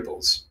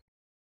variables.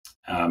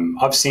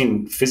 I've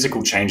seen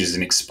physical changes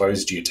in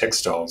exposed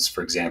geotextiles,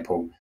 for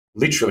example,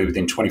 literally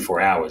within 24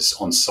 hours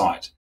on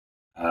site.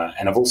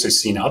 And I've also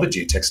seen other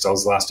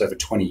geotextiles last over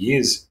 20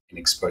 years in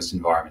exposed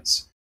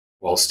environments,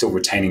 while still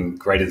retaining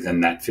greater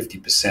than that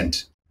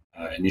 50%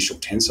 initial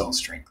tensile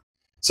strength.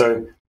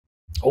 So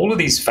all of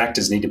these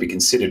factors need to be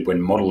considered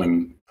when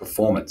modeling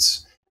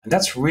performance. And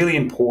that's really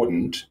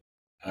important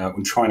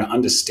when trying to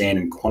understand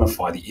and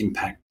quantify the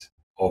impact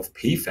of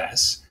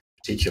PFAS,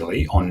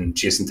 particularly on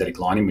geosynthetic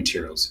lining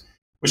materials,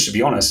 which, to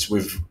be honest,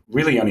 we've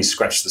really only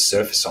scratched the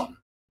surface on.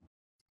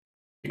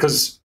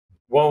 Because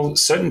while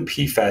certain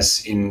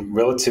PFAS in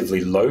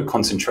relatively low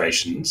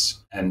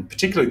concentrations, and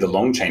particularly the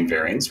long chain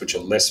variants, which are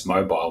less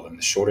mobile than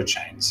the shorter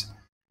chains,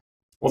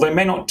 while they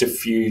may not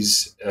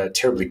diffuse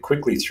terribly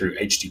quickly through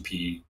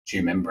HDP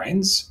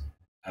geomembranes,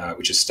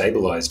 which are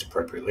stabilized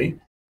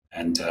appropriately,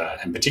 and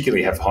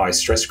particularly have high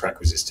stress crack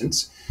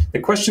resistance, the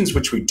questions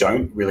which we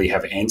don't really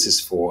have answers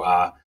for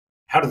are,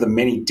 how do the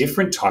many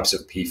different types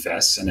of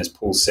PFAS, and as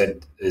Paul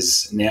said,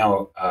 there's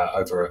now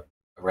over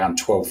around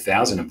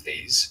 12,000 of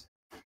these,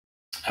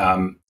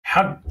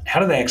 how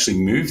do they actually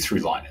move through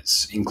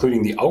liners,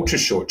 including the ultra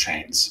short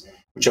chains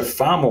which are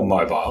far more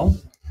mobile,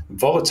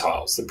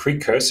 volatiles, the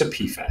precursor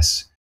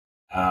PFAS,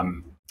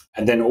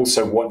 and then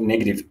also what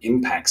negative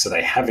impacts are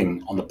they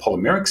having on the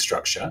polymeric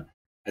structure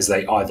as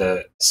they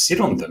either sit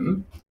on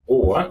them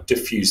or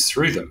diffuse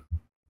through them,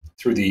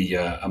 through the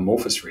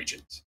amorphous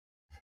regions.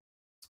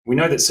 We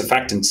know that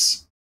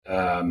surfactants,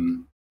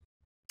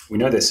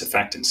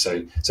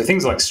 so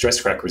things like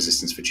stress crack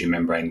resistance for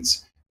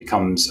geomembranes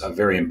becomes a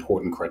very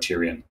important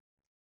criterion.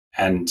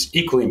 And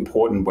equally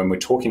important when we're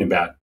talking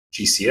about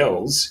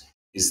GCLs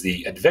is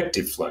the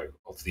advective flow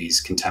of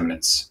these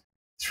contaminants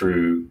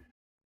through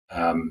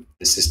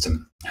the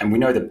system. And we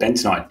know that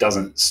bentonite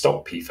doesn't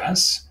stop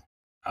PFAS.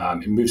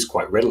 It moves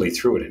quite readily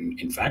through it,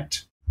 in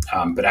fact.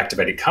 But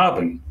activated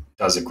carbon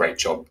does a great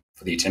job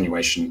for the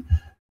attenuation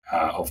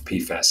of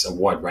PFAS, a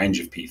wide range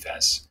of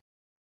PFAS,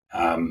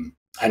 and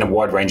a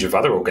wide range of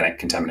other organic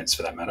contaminants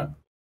for that matter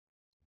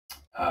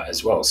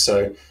as well.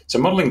 So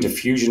modeling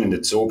diffusion and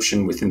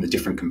absorption within the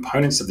different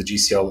components of the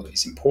GCL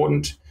is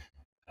important.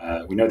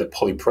 We know that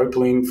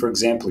polypropylene, for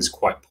example, is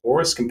quite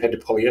porous compared to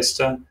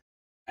polyester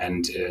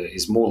and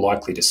is more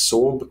likely to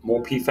sorb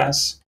more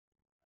PFAS.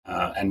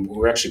 And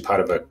we're actually part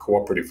of a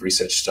cooperative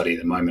research study at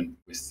the moment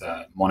with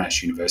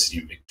Monash University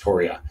in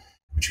Victoria,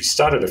 which we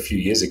started a few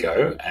years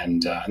ago.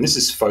 And this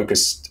is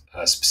focused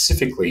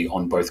specifically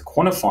on both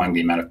quantifying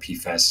the amount of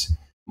PFAS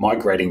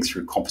migrating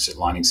through composite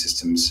lining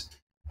systems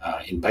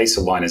in base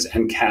aligners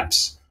and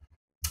caps.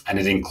 And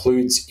it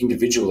includes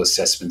individual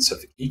assessments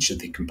of each of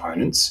the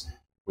components,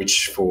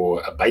 which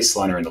for a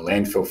baseliner in a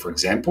landfill, for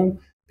example,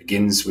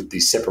 begins with the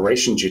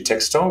separation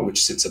geotextile,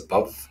 which sits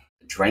above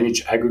the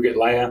drainage aggregate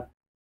layer,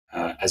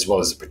 as well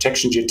as the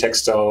protection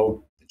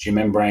geotextile, the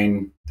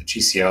geomembrane, the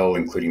GCL,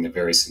 including the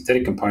various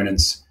synthetic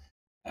components,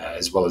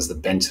 as well as the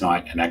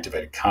bentonite and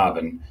activated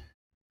carbon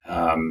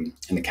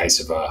in the case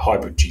of a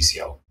hybrid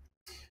GCL.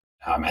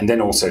 And then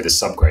also the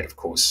subgrade, of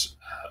course.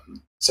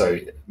 So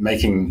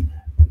making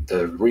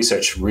the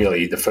research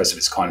really the first of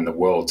its kind in the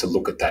world to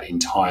look at that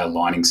entire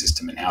lining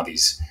system and how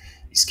these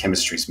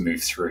chemistries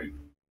move through.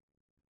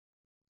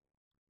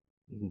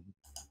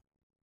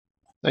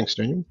 Thanks,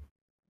 Daniel.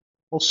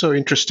 Also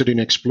interested in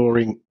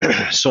exploring,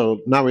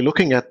 so now we're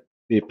looking at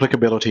the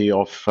applicability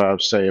of,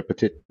 say, a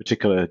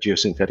particular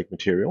geosynthetic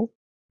material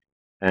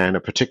and a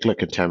particular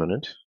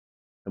contaminant,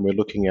 and we're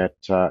looking at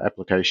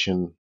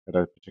application at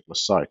a particular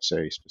site,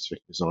 say,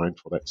 specific design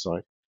for that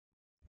site.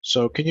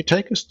 So can you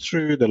take us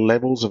through the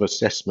levels of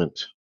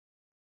assessment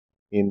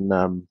in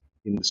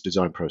this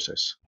design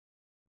process?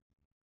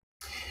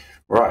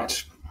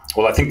 Right.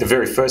 Well, I think the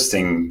very first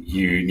thing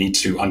you need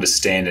to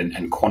understand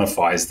and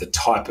quantify is the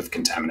type of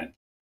contaminant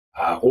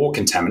or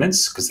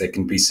contaminants, because there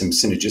can be some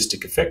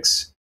synergistic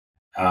effects.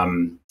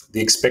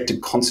 The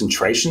expected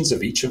concentrations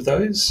of each of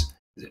those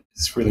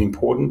is really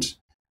important,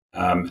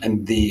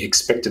 and the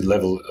expected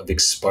level of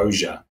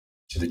exposure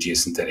to the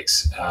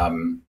geosynthetics.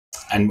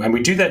 And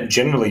we do that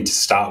generally to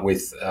start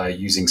with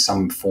using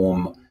some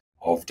form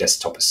of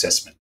desktop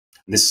assessment.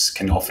 And this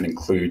can often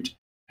include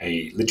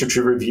a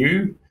literature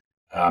review,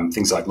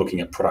 things like looking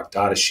at product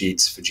data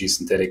sheets for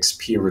geosynthetics,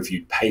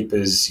 peer-reviewed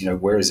papers,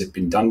 where has it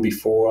been done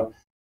before,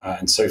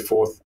 and so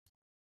forth.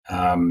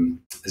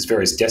 There's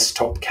various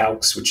desktop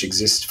calcs which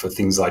exist for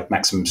things like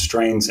maximum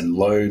strains and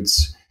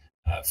loads,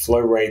 flow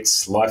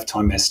rates,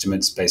 lifetime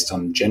estimates based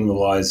on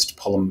generalized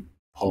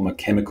polymer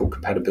chemical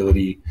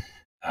compatibility.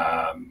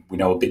 We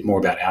know a bit more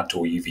about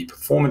outdoor UV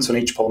performance on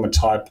each polymer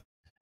type,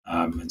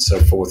 and so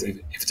forth.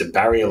 If it's a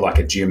barrier like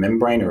a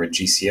geomembrane or a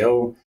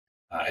GCL,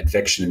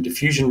 advection and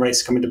diffusion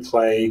rates come into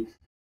play.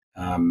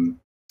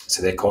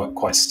 So they're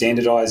quite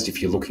standardized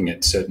if you're looking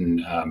at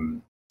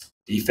certain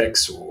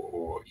defects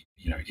or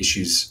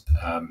issues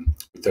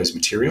with those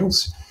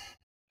materials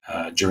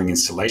during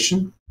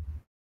installation.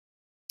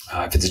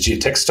 If it's a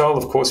geotextile,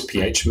 of course,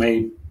 pH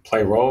may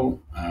play a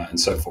role, and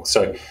so forth.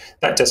 So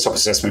that desktop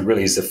assessment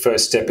really is the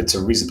first step. It's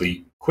a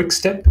reasonably quick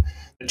step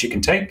that you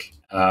can take,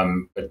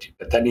 but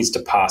that needs to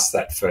pass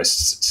that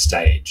first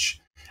stage.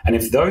 And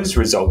if those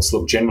results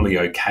look generally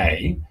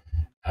okay,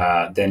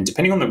 then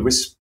depending on the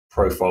risk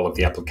profile of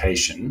the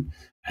application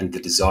and the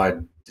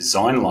desired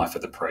design life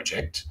of the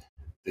project,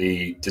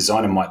 the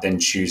designer might then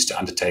choose to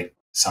undertake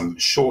some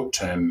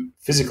short-term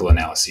physical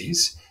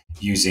analyses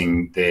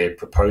using their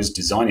proposed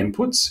design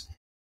inputs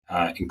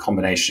in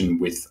combination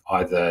with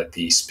either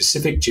the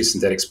specific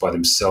geosynthetics by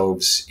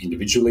themselves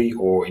individually,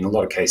 or in a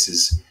lot of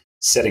cases,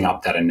 setting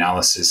up that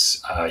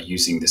analysis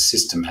using the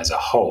system as a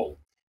whole.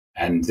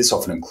 And this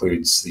often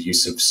includes the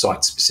use of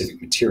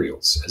site-specific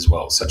materials as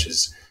well, such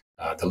as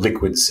the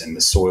liquids and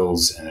the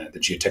soils and the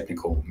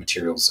geotechnical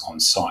materials on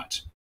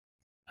site.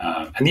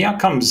 And the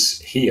outcomes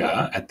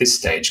here at this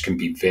stage can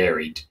be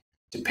varied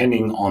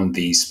depending on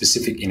the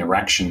specific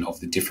interaction of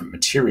the different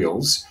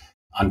materials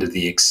under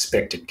the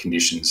expected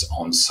conditions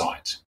on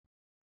site.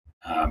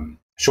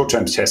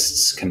 Short-term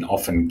tests can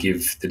often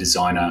give the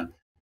designer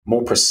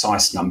more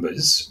precise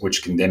numbers,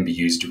 which can then be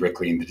used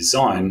directly in the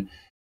design,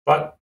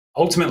 but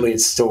ultimately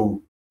it's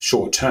still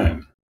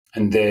short-term,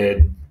 and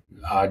there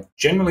are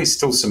generally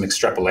still some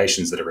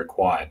extrapolations that are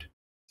required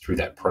through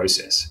that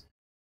process.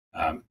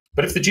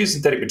 But if the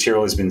geosynthetic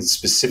material has been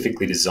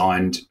specifically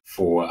designed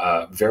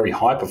for very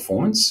high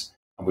performance,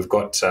 and we've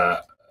got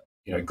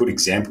good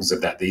examples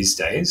of that these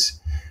days,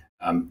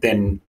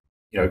 then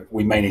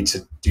we may need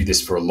to do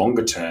this for a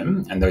longer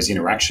term, and those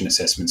interaction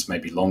assessments may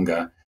be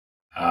longer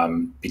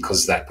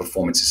because that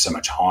performance is so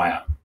much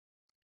higher.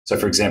 So,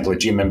 for example, a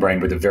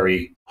geomembrane with a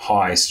very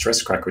high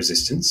stress crack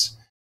resistance,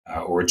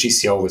 or a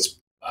GCL that's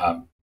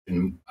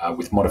been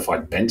with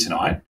modified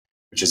bentonite,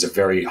 which is a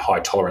very high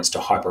tolerance to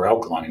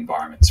hyperalkaline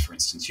environments, for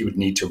instance, you would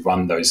need to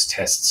run those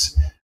tests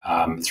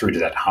through to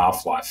that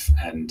half-life,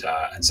 and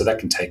so that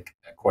can take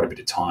quite a bit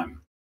of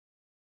time.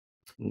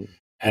 Mm.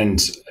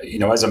 And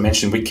as I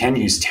mentioned, we can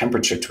use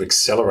temperature to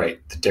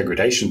accelerate the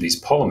degradation of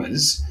these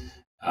polymers,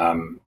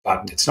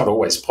 but it's not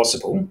always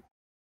possible.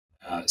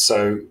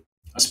 So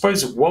I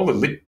suppose while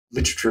the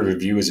literature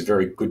review is a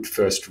very good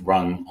first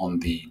rung on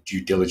the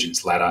due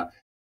diligence ladder,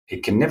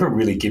 it can never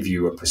really give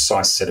you a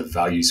precise set of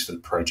values for the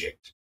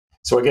project.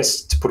 So I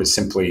guess, to put it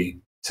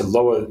simply, to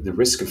lower the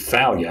risk of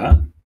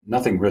failure,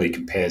 nothing really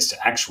compares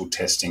to actual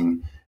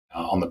testing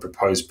on the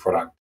proposed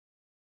product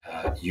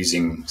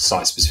using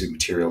site-specific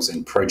materials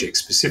and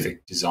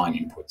project-specific design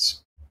inputs.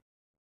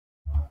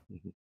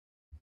 Mm-hmm.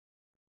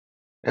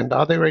 And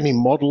are there any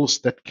models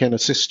that can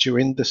assist you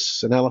in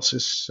this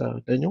analysis,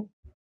 Daniel?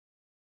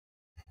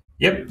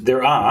 Yep,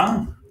 there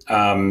are.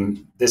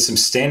 There's some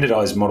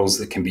standardized models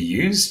that can be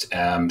used,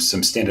 some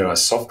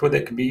standardized software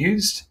that can be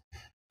used.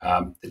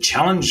 The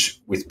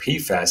challenge with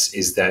PFAS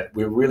is that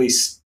we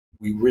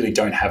really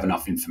don't have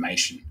enough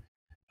information.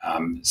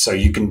 So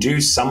you can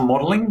do some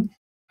modeling,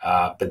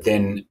 but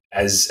then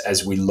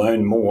as we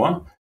learn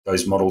more,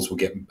 those models will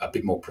get a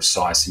bit more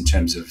precise in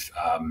terms of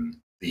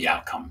the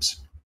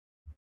outcomes.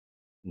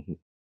 Mm-hmm.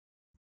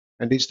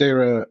 And is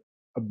there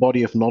a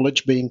body of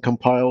knowledge being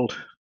compiled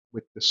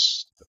with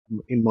this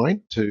in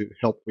mind to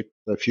help with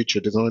the future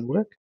design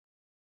work?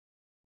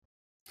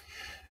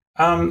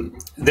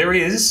 There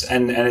is,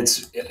 and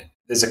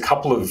there's a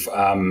couple of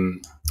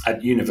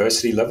at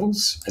university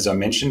levels. As I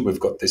mentioned, we've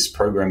got this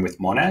program with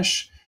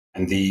Monash,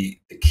 and the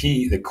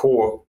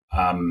core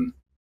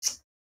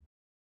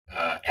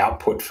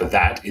output for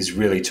that is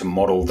really to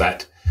model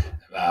that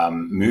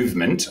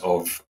movement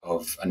of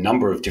a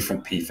number of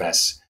different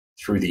PFAS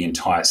through the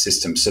entire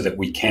system, so that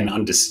we can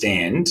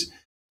understand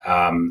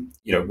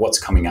what's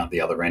coming out the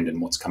other end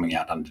and what's coming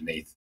out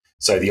underneath.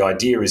 So the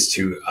idea is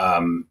to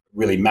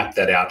really map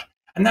that out.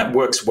 And that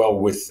works well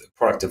with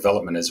product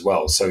development as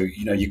well. So,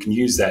 you can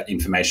use that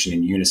information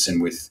in unison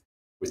with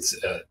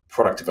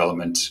product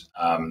development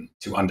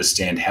to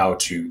understand how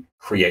to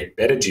create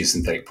better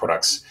geosynthetic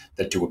products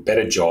that do a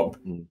better job,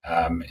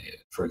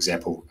 for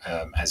example,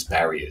 as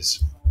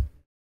barriers.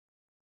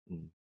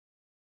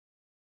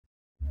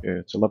 Yeah,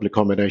 it's a lovely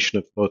combination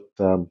of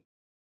both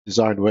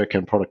design work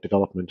and product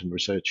development and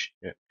research.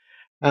 Yeah.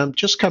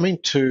 Just coming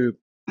to,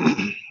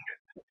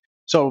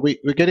 so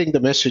we're getting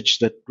the message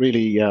that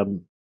really,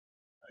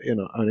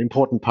 an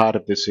important part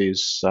of this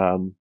is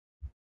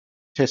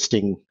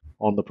testing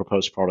on the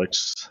proposed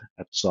products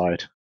at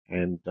site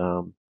and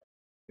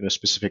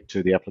specific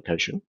to the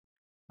application.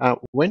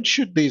 When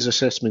should these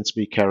assessments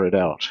be carried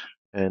out,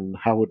 and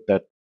how would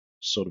that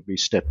sort of be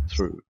stepped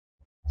through?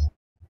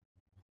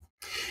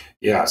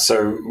 Yeah, so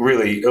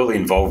really early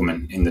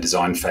involvement in the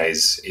design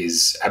phase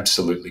is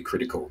absolutely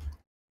critical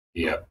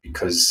here,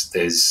 because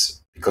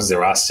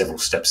there are several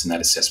steps in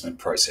that assessment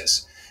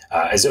process,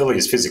 as early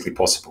as physically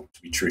possible,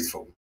 to be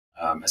truthful.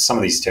 As some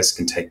of these tests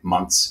can take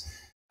months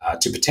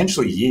to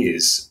potentially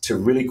years to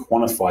really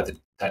quantify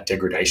that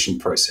degradation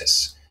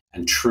process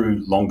and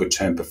true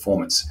longer-term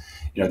performance.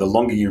 The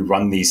longer you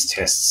run these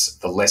tests,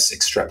 the less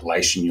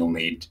extrapolation you'll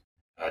need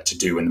to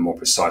do, and the more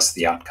precise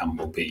the outcome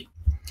will be.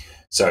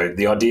 So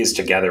the idea is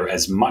to gather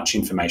as much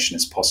information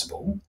as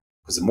possible,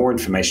 because the more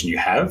information you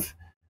have,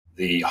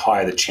 the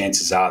higher the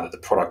chances are that the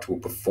product will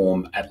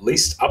perform at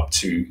least up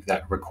to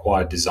that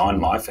required design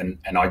life, and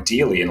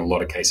ideally, in a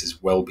lot of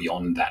cases, well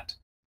beyond that.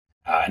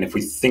 And if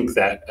we think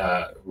that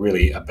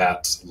really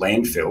about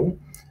landfill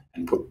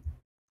and put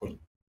it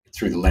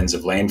through the lens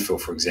of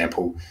landfill, for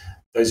example,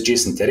 those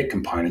geosynthetic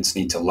components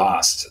need to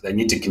last. They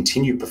need to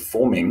continue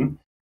performing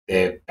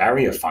their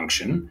barrier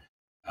function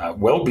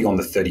well beyond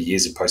the 30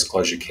 years of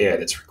post-closure care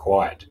that's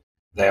required.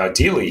 They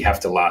ideally have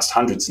to last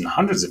hundreds and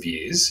hundreds of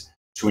years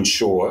to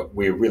ensure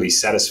we're really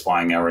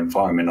satisfying our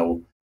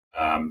environmental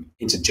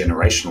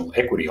intergenerational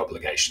equity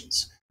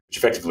obligations, which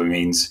effectively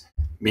means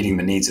meeting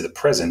the needs of the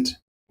present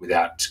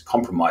without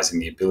compromising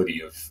the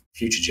ability of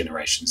future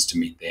generations to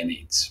meet their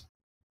needs.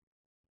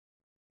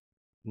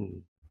 Yeah,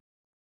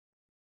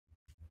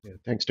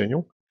 thanks,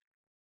 Daniel.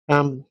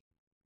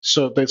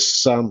 So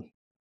there's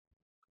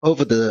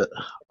over the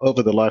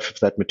life of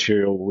that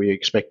material, we're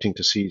expecting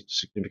to see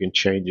significant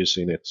changes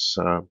in its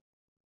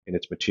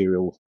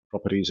material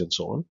properties and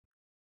so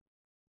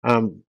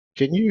on.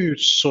 Can you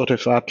sort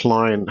of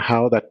outline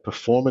how that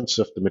performance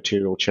of the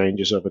material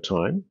changes over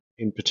time,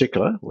 in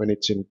particular when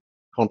it's in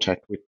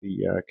contact with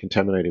the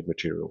contaminated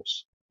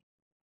materials?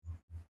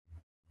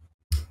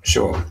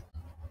 Sure.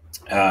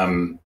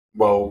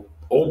 Well,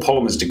 all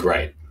polymers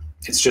degrade.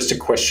 It's just a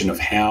question of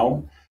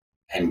how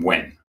and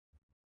when.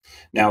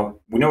 Now,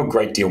 we know a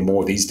great deal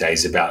more these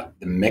days about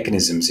the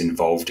mechanisms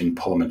involved in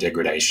polymer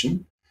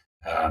degradation,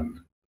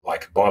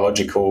 like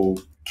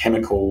biological,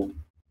 chemical,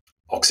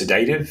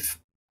 oxidative,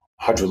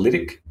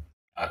 hydrolytic,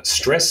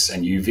 stress,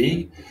 and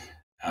UV,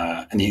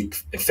 and the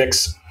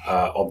effects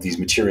of these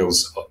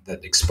materials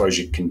that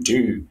exposure can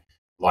do,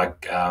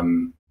 like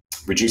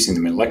reducing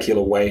the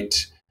molecular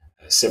weight,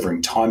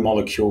 severing time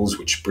molecules,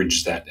 which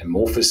bridge that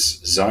amorphous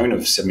zone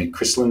of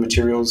semi-crystalline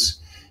materials,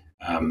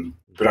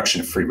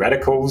 production of free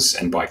radicals,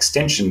 and by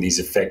extension, these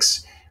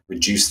effects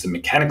reduce the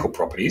mechanical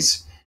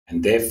properties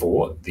and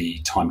therefore the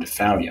time to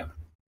failure.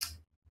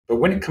 But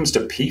when it comes to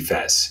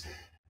PFAS,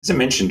 as I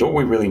mentioned, all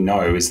we really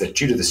know is that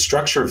due to the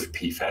structure of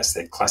PFAS,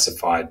 they're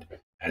classified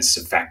as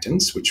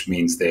surfactants, which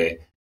means they're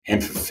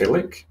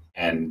amphiphilic,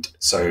 and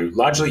so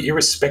largely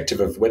irrespective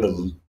of whether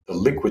the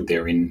liquid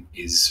they're in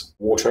is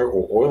water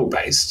or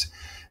oil-based,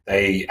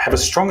 they have a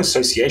strong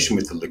association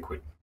with the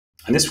liquid.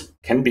 And this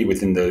can be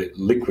within the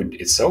liquid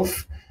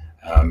itself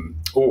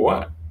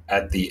or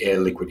at the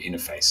air-liquid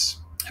interface.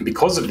 And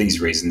because of these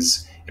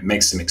reasons, it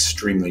makes them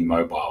extremely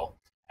mobile,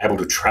 able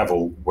to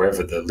travel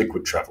wherever the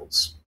liquid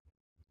travels.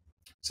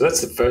 So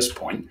that's the first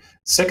point.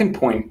 Second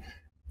point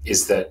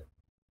is that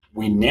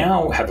we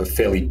now have a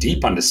fairly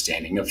deep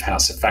understanding of how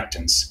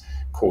surfactants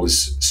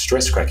cause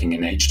stress cracking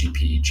in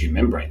HDPE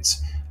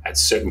geomembranes at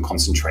certain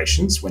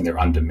concentrations when they're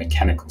under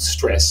mechanical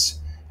stress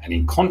and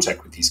in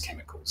contact with these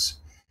chemicals.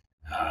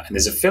 And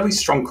there's a fairly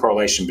strong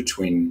correlation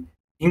between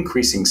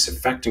increasing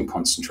surfactant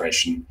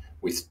concentration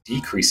with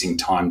decreasing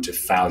time to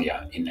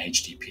failure in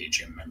HDPE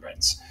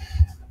geomembranes.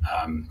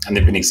 And there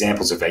have been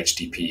examples of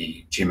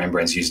HDPE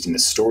geomembranes used in the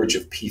storage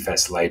of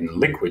PFAS-laden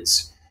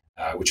liquids,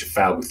 which have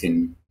failed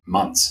within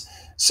months.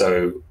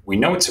 So we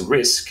know it's a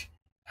risk.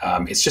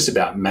 It's just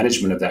about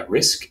management of that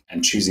risk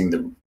and choosing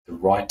the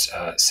right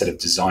set of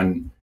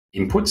design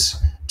inputs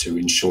to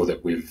ensure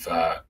that we've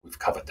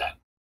covered that.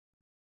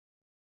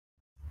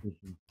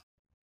 Mm-hmm.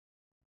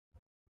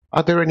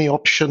 Are there any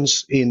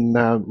options in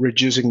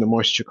reducing the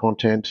moisture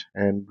content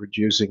and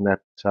reducing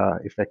that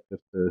effect of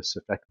the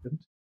surfactant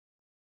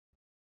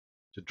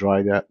to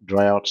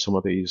dry out some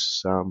of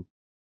these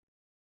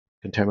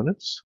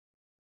contaminants?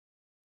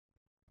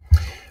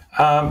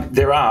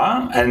 There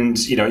are, and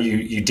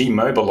you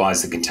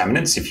demobilize the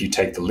contaminants if you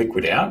take the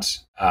liquid out.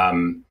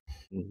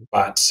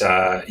 But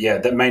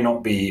that may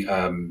not be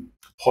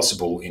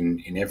possible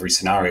in every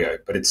scenario.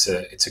 But it's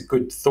a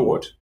good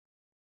thought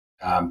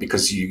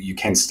because you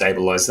can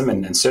stabilize them,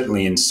 and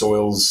certainly in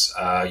soils,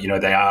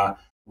 they are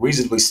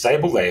reasonably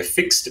stable. They are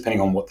fixed depending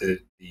on what the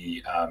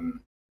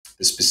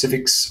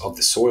specifics of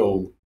the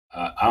soil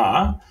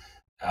are.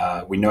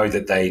 We know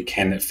that they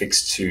can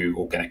affix to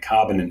organic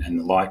carbon and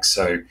the like.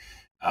 So.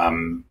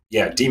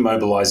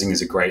 Demobilizing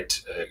is a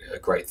great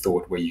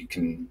thought where you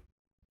can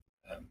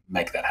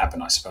make that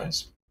happen, I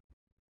suppose.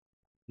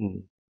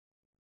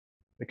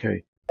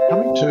 Okay,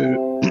 coming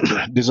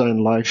to design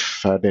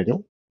life,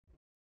 Daniel.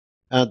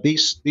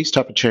 These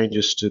type of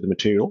changes to the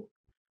material,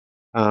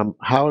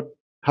 how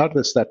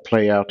does that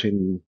play out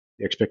in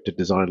the expected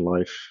design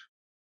life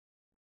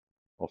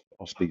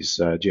of these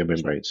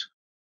geomembranes?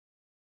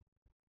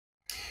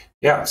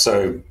 Yeah,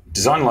 so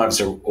design lives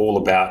are all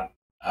about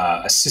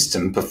a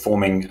system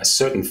performing a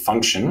certain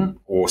function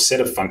or set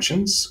of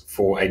functions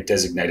for a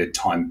designated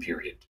time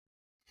period.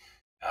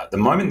 The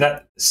moment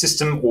that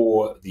system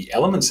or the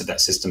elements of that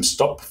system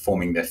stop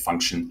performing their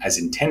function as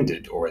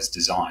intended or as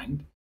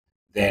designed,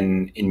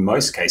 then in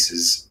most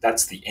cases,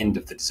 that's the end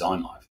of the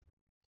design life.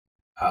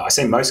 I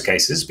say most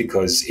cases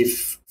because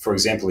if, for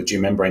example, a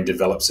geomembrane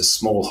develops a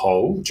small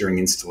hole during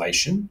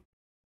installation,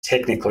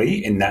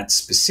 technically in that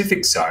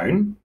specific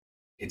zone,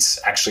 it's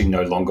actually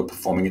no longer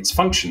performing its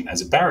function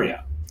as a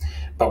barrier.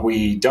 But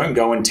we don't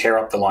go and tear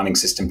up the lining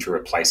system to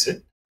replace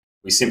it.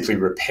 We simply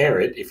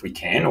repair it if we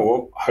can,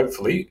 or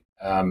hopefully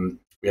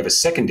we have a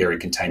secondary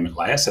containment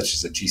layer, such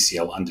as a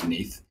GCL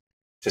underneath,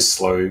 to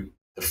slow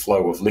the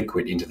flow of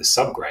liquid into the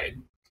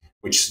subgrade,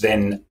 which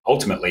then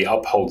ultimately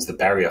upholds the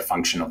barrier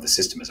function of the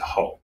system as a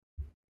whole.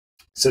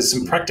 So there's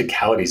some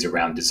practicalities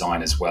around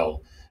design as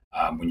well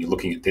when you're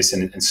looking at this.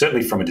 And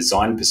certainly from a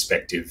design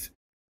perspective,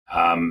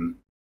 when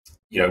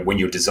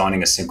you're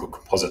designing a single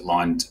composite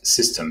lined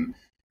system,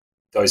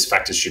 those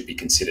factors should be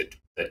considered.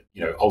 That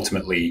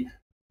ultimately,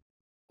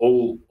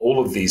 all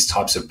of these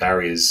types of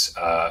barriers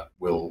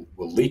will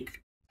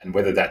leak, and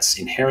whether that's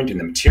inherent in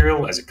the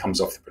material as it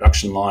comes off the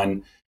production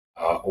line,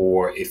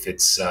 or if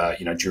it's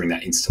during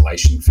that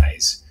installation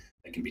phase,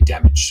 they can be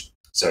damaged.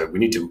 So we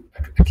need to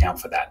account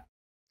for that.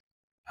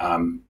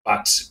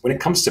 But when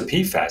it comes to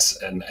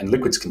PFAS and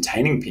liquids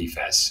containing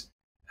PFAS,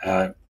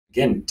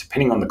 again,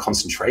 depending on the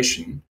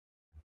concentration,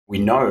 we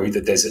know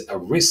that there's a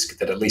risk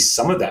that at least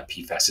some of that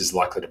PFAS is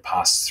likely to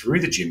pass through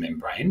the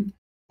geomembrane,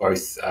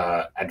 both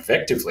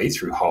advectively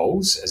through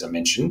holes, as I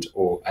mentioned,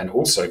 and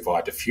also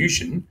via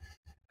diffusion,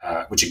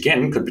 which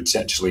again could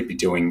potentially be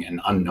doing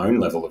an unknown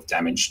level of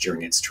damage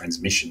during its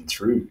transmission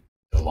through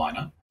the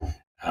liner.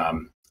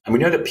 And we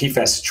know that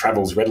PFAS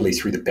travels readily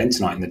through the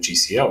bentonite in the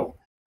GCL.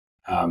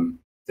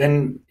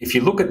 then if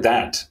you look at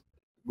that,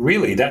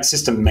 really that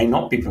system may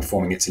not be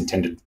performing its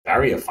intended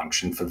barrier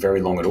function for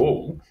very long at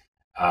all.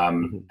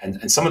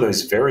 And some of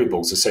those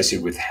variables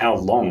associated with how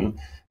long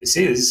this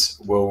is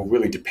will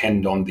really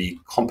depend on the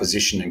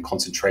composition and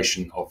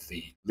concentration of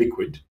the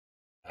liquid,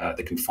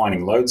 the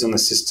confining loads on the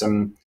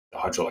system, the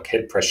hydraulic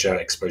head pressure,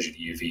 exposure to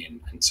UV,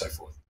 and so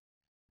forth.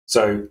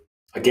 So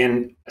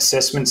again,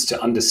 assessments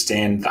to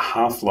understand the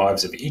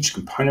half-lives of each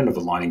component of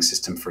a lining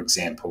system, for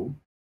example,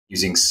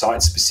 using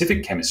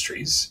site-specific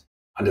chemistries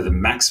under the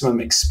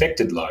maximum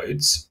expected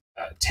loads,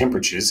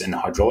 temperatures, and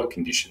hydraulic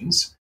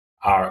conditions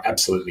are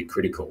absolutely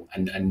critical.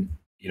 And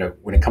you know,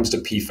 when it comes to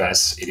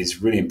PFAS, it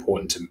is really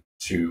important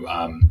to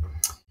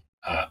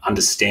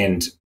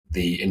understand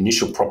the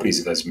initial properties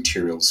of those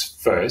materials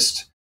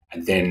first,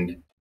 and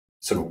then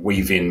sort of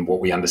weave in what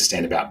we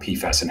understand about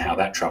PFAS and how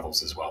that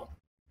travels as well.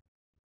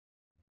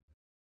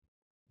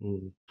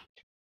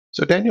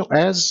 So Daniel,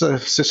 as a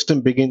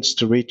system begins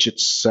to reach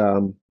its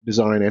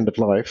design end of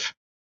life,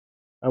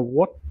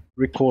 what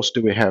recourse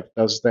do we have?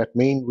 Does that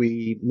mean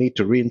we need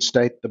to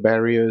reinstate the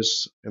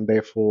barriers and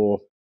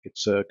therefore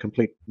it's a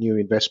complete new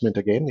investment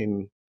again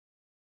in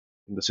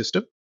the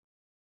system?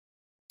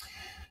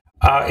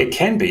 It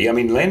can be. I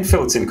mean,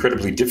 landfill, it's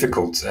incredibly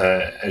difficult,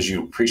 as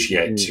you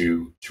appreciate,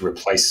 to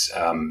replace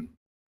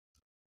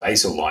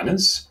basal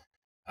liners.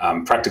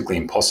 Practically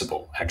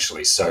impossible,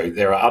 actually. So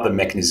there are other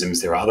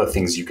mechanisms, there are other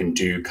things you can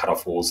do, cut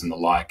off walls and the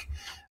like,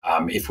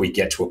 if we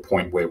get to a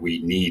point where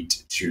we need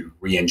to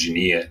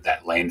re-engineer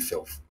that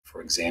landfill,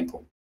 for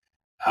example.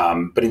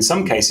 But in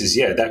some cases,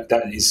 yeah,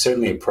 that is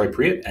certainly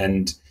appropriate.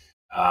 And,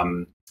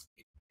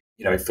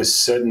 you know, for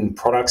certain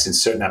products in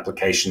certain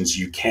applications,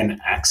 you can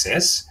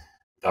access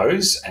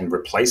those and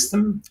replace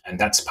them. And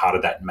that's part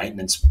of that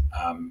maintenance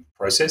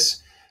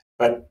process.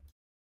 But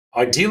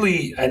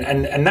ideally,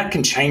 and that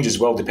can change as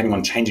well depending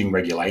on changing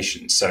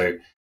regulations. So,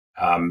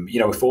 you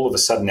know, if all of a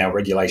sudden our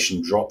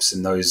regulation drops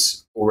and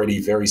those already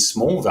very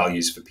small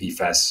values for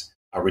PFAS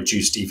are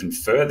reduced even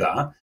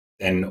further,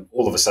 then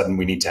all of a sudden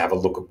we need to have a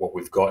look at what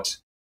we've got,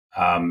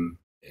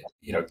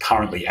 you know,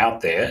 currently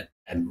out there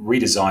and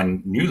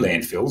redesign new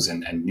landfills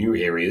and new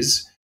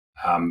areas,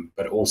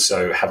 but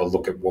also have a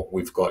look at what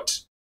we've got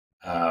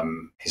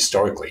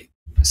historically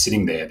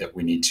sitting there that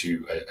we need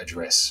to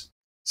address.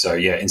 So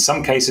yeah, in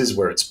some cases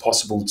where it's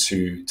possible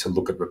to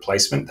look at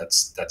replacement,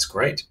 that's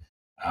great,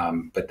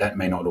 but that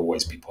may not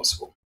always be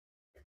possible.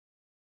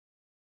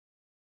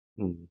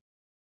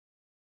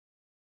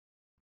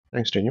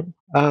 Thanks, Daniel.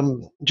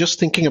 Just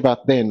thinking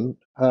about then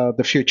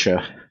the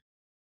future,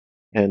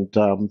 and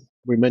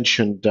we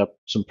mentioned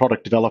some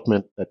product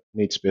development that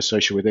needs to be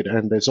associated with it,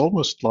 and there's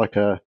almost like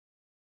a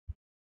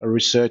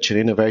research and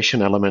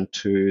innovation element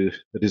to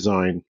the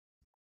design.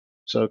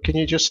 So can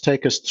you just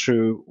take us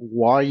through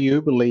why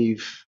you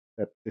believe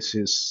that this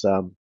is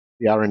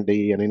the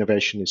R&D and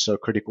innovation is so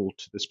critical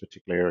to this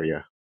particular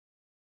area?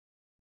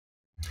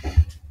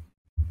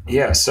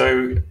 Yeah,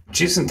 so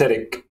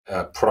geosynthetic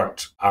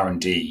product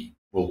R&D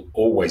will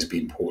always be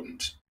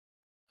important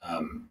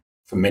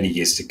for many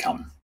years to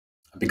come.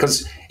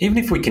 Because even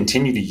if we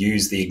continue to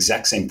use the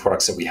exact same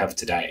products that we have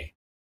today,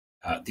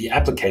 the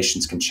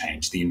applications can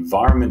change, the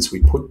environments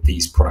we put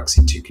these products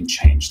into can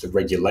change, the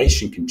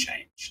regulation can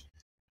change.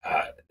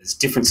 There's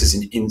differences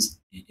in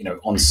you know,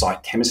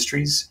 on-site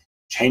chemistries,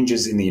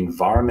 changes in the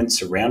environment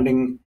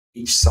surrounding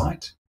each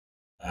site,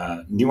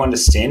 new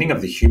understanding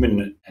of the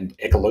human and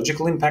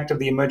ecological impact of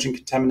the emerging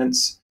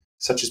contaminants,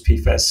 such as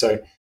PFAS.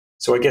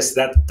 So I guess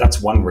that's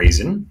one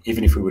reason,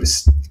 even if we were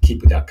to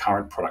keep with our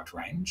current product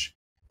range.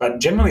 But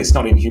generally, it's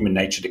not in human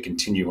nature to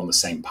continue on the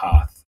same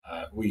path.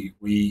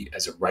 We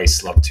as a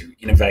race love to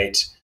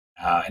innovate,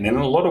 and in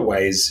a lot of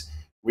ways,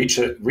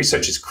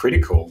 research is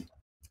critical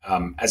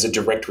as a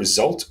direct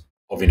result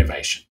of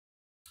innovation.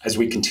 As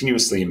we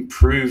continuously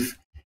improve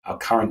our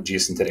current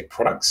geosynthetic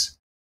products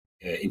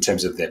in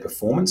terms of their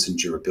performance and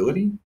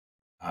durability,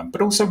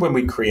 but also when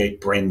we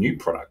create brand new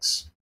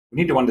products, we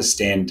need to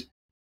understand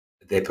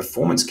their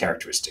performance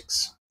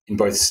characteristics in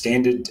both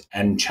standard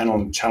and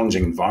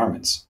challenging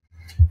environments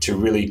to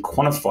really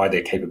quantify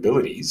their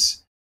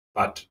capabilities,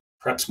 but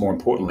perhaps more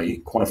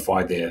importantly,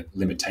 quantify their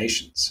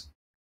limitations.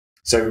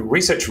 So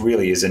research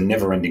really is a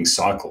never-ending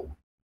cycle.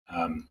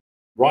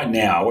 Right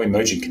now,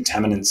 emerging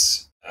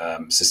contaminants,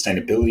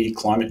 sustainability,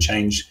 climate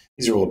change,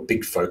 these are all a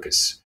big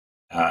focus.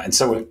 And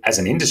so as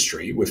an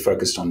industry, we're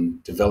focused on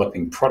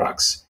developing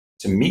products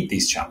to meet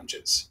these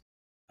challenges,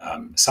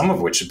 some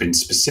of which have been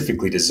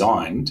specifically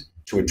designed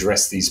to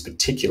address these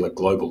particular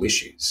global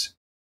issues.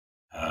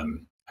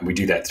 And we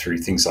do that through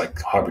things like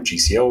hybrid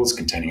GCLs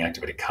containing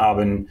activated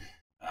carbon,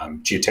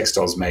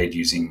 geotextiles made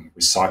using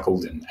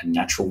recycled and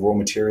natural raw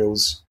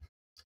materials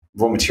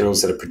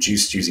that are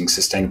produced using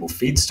sustainable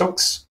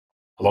feedstocks,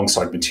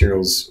 alongside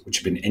materials which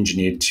have been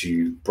engineered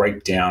to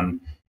break down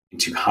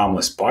into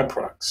harmless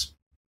byproducts.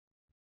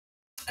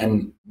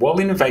 And while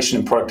innovation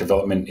and product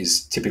development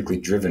is typically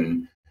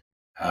driven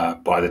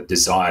by the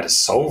desire to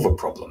solve a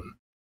problem,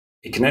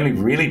 it can only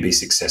really be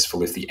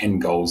successful if the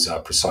end goals are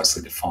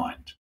precisely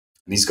defined.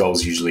 And these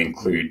goals usually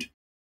include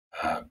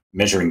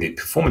measuring the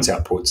performance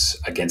outputs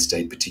against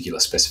a particular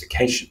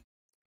specification,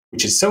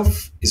 which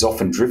itself is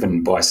often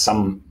driven by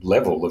some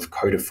level of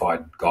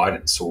codified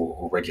guidance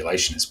or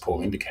regulation, as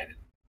Paul indicated.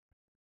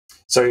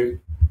 So,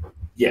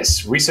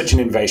 yes, research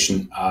and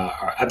innovation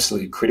are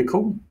absolutely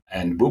critical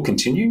and will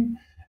continue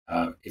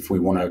if we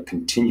want to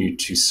continue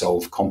to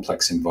solve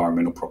complex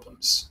environmental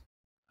problems,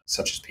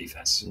 such as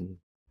PFAS.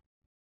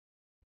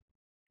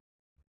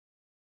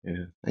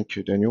 Yeah, thank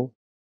you, Daniel.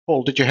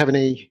 Paul, did you have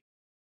any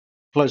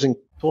closing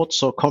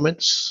thoughts or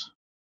comments?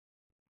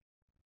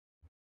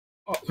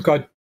 Look,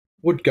 I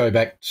would go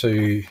back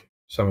to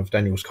some of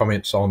Daniel's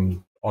comments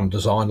on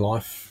design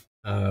life,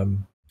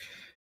 and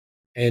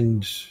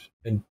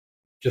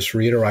just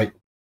reiterate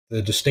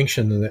the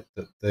distinction that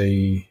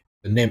the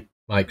NEMP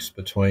makes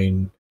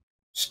between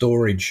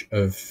storage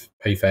of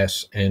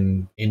PFAS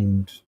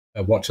and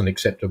what's an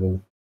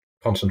acceptable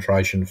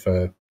concentration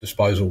for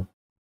disposal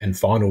and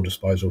final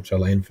disposal to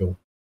landfill.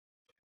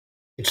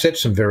 It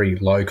sets some very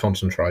low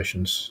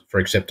concentrations for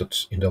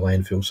acceptance into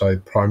landfill. So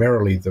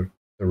primarily the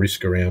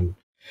risk around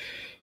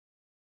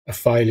a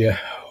failure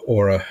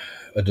or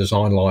a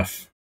design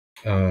life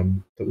that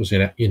was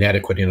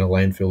inadequate in a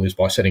landfill is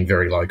by setting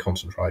very low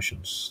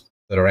concentrations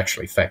that are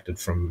actually factored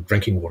from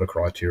drinking water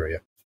criteria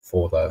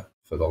for the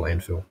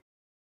landfill.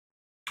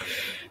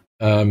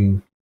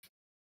 And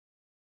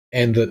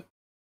that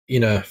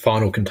in a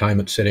final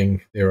containment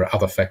setting, there are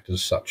other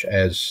factors such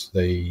as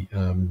the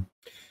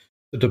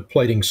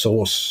depleting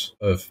source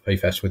of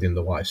PFAS within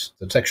the waste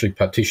that's actually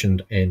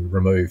partitioned and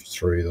removed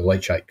through the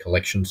leachate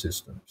collection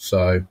system.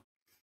 So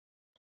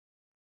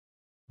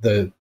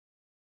the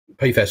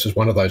PFAS is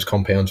one of those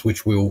compounds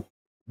which will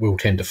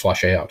tend to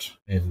flush out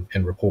and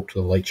report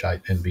to the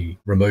leachate and be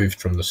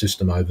removed from the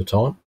system over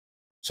time.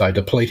 So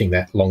depleting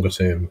that longer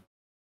term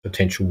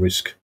potential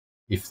risk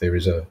if there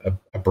is a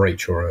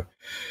breach or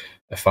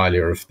a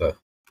failure of the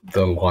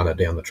liner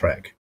down the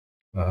track.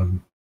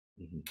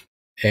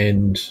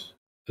 And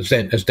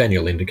as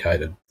Daniel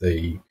indicated,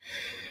 the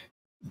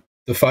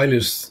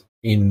failures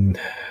in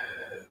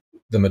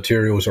the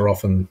materials are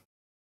often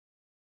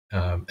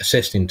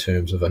assessed in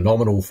terms of a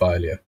nominal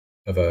failure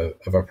of a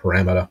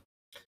parameter,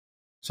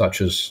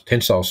 such as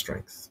tensile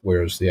strength,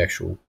 whereas the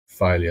actual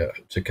failure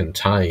to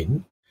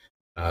contain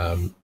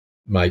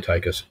may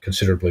take a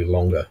considerably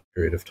longer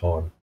period of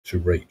time to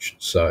reach.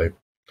 So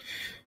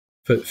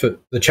for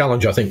the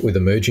challenge, I think, with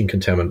emerging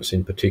contaminants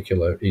in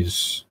particular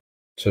is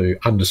to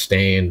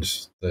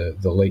understand the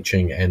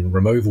leaching and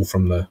removal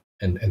from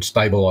and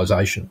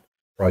stabilisation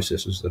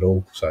processes that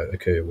also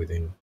occur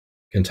within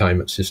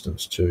containment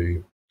systems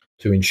to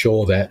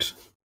ensure that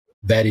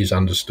is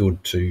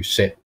understood to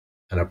set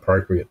an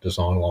appropriate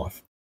design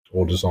life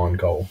or design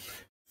goal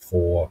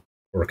for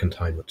a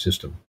containment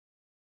system.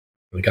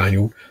 And again,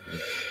 you'll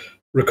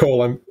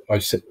recall I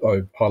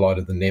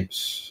highlighted the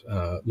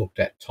NEMPs looked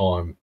at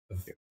time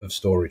of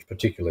storage,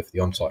 particularly for the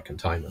on-site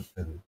containment,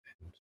 and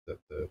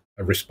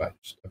a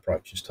risk-based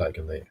approach is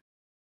taken there.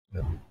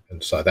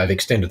 And so they've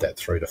extended that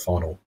through to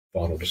final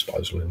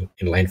disposal in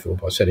landfill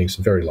by setting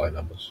some very low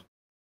numbers.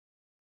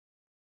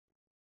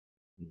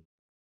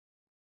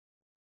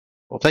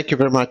 Well, thank you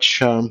very much,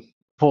 Paul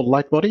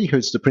Lightbody,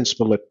 who's the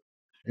Principal at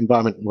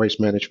Environment and Waste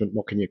Management,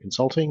 Mockinya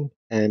Consulting,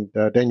 and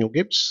Daniel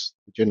Gibbs,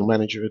 the General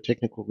Manager of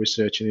Technical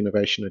Research and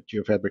Innovation at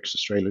Geofabrics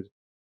Australia.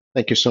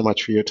 Thank you so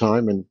much for your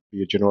time and for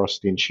your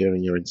generosity in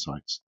sharing your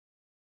insights.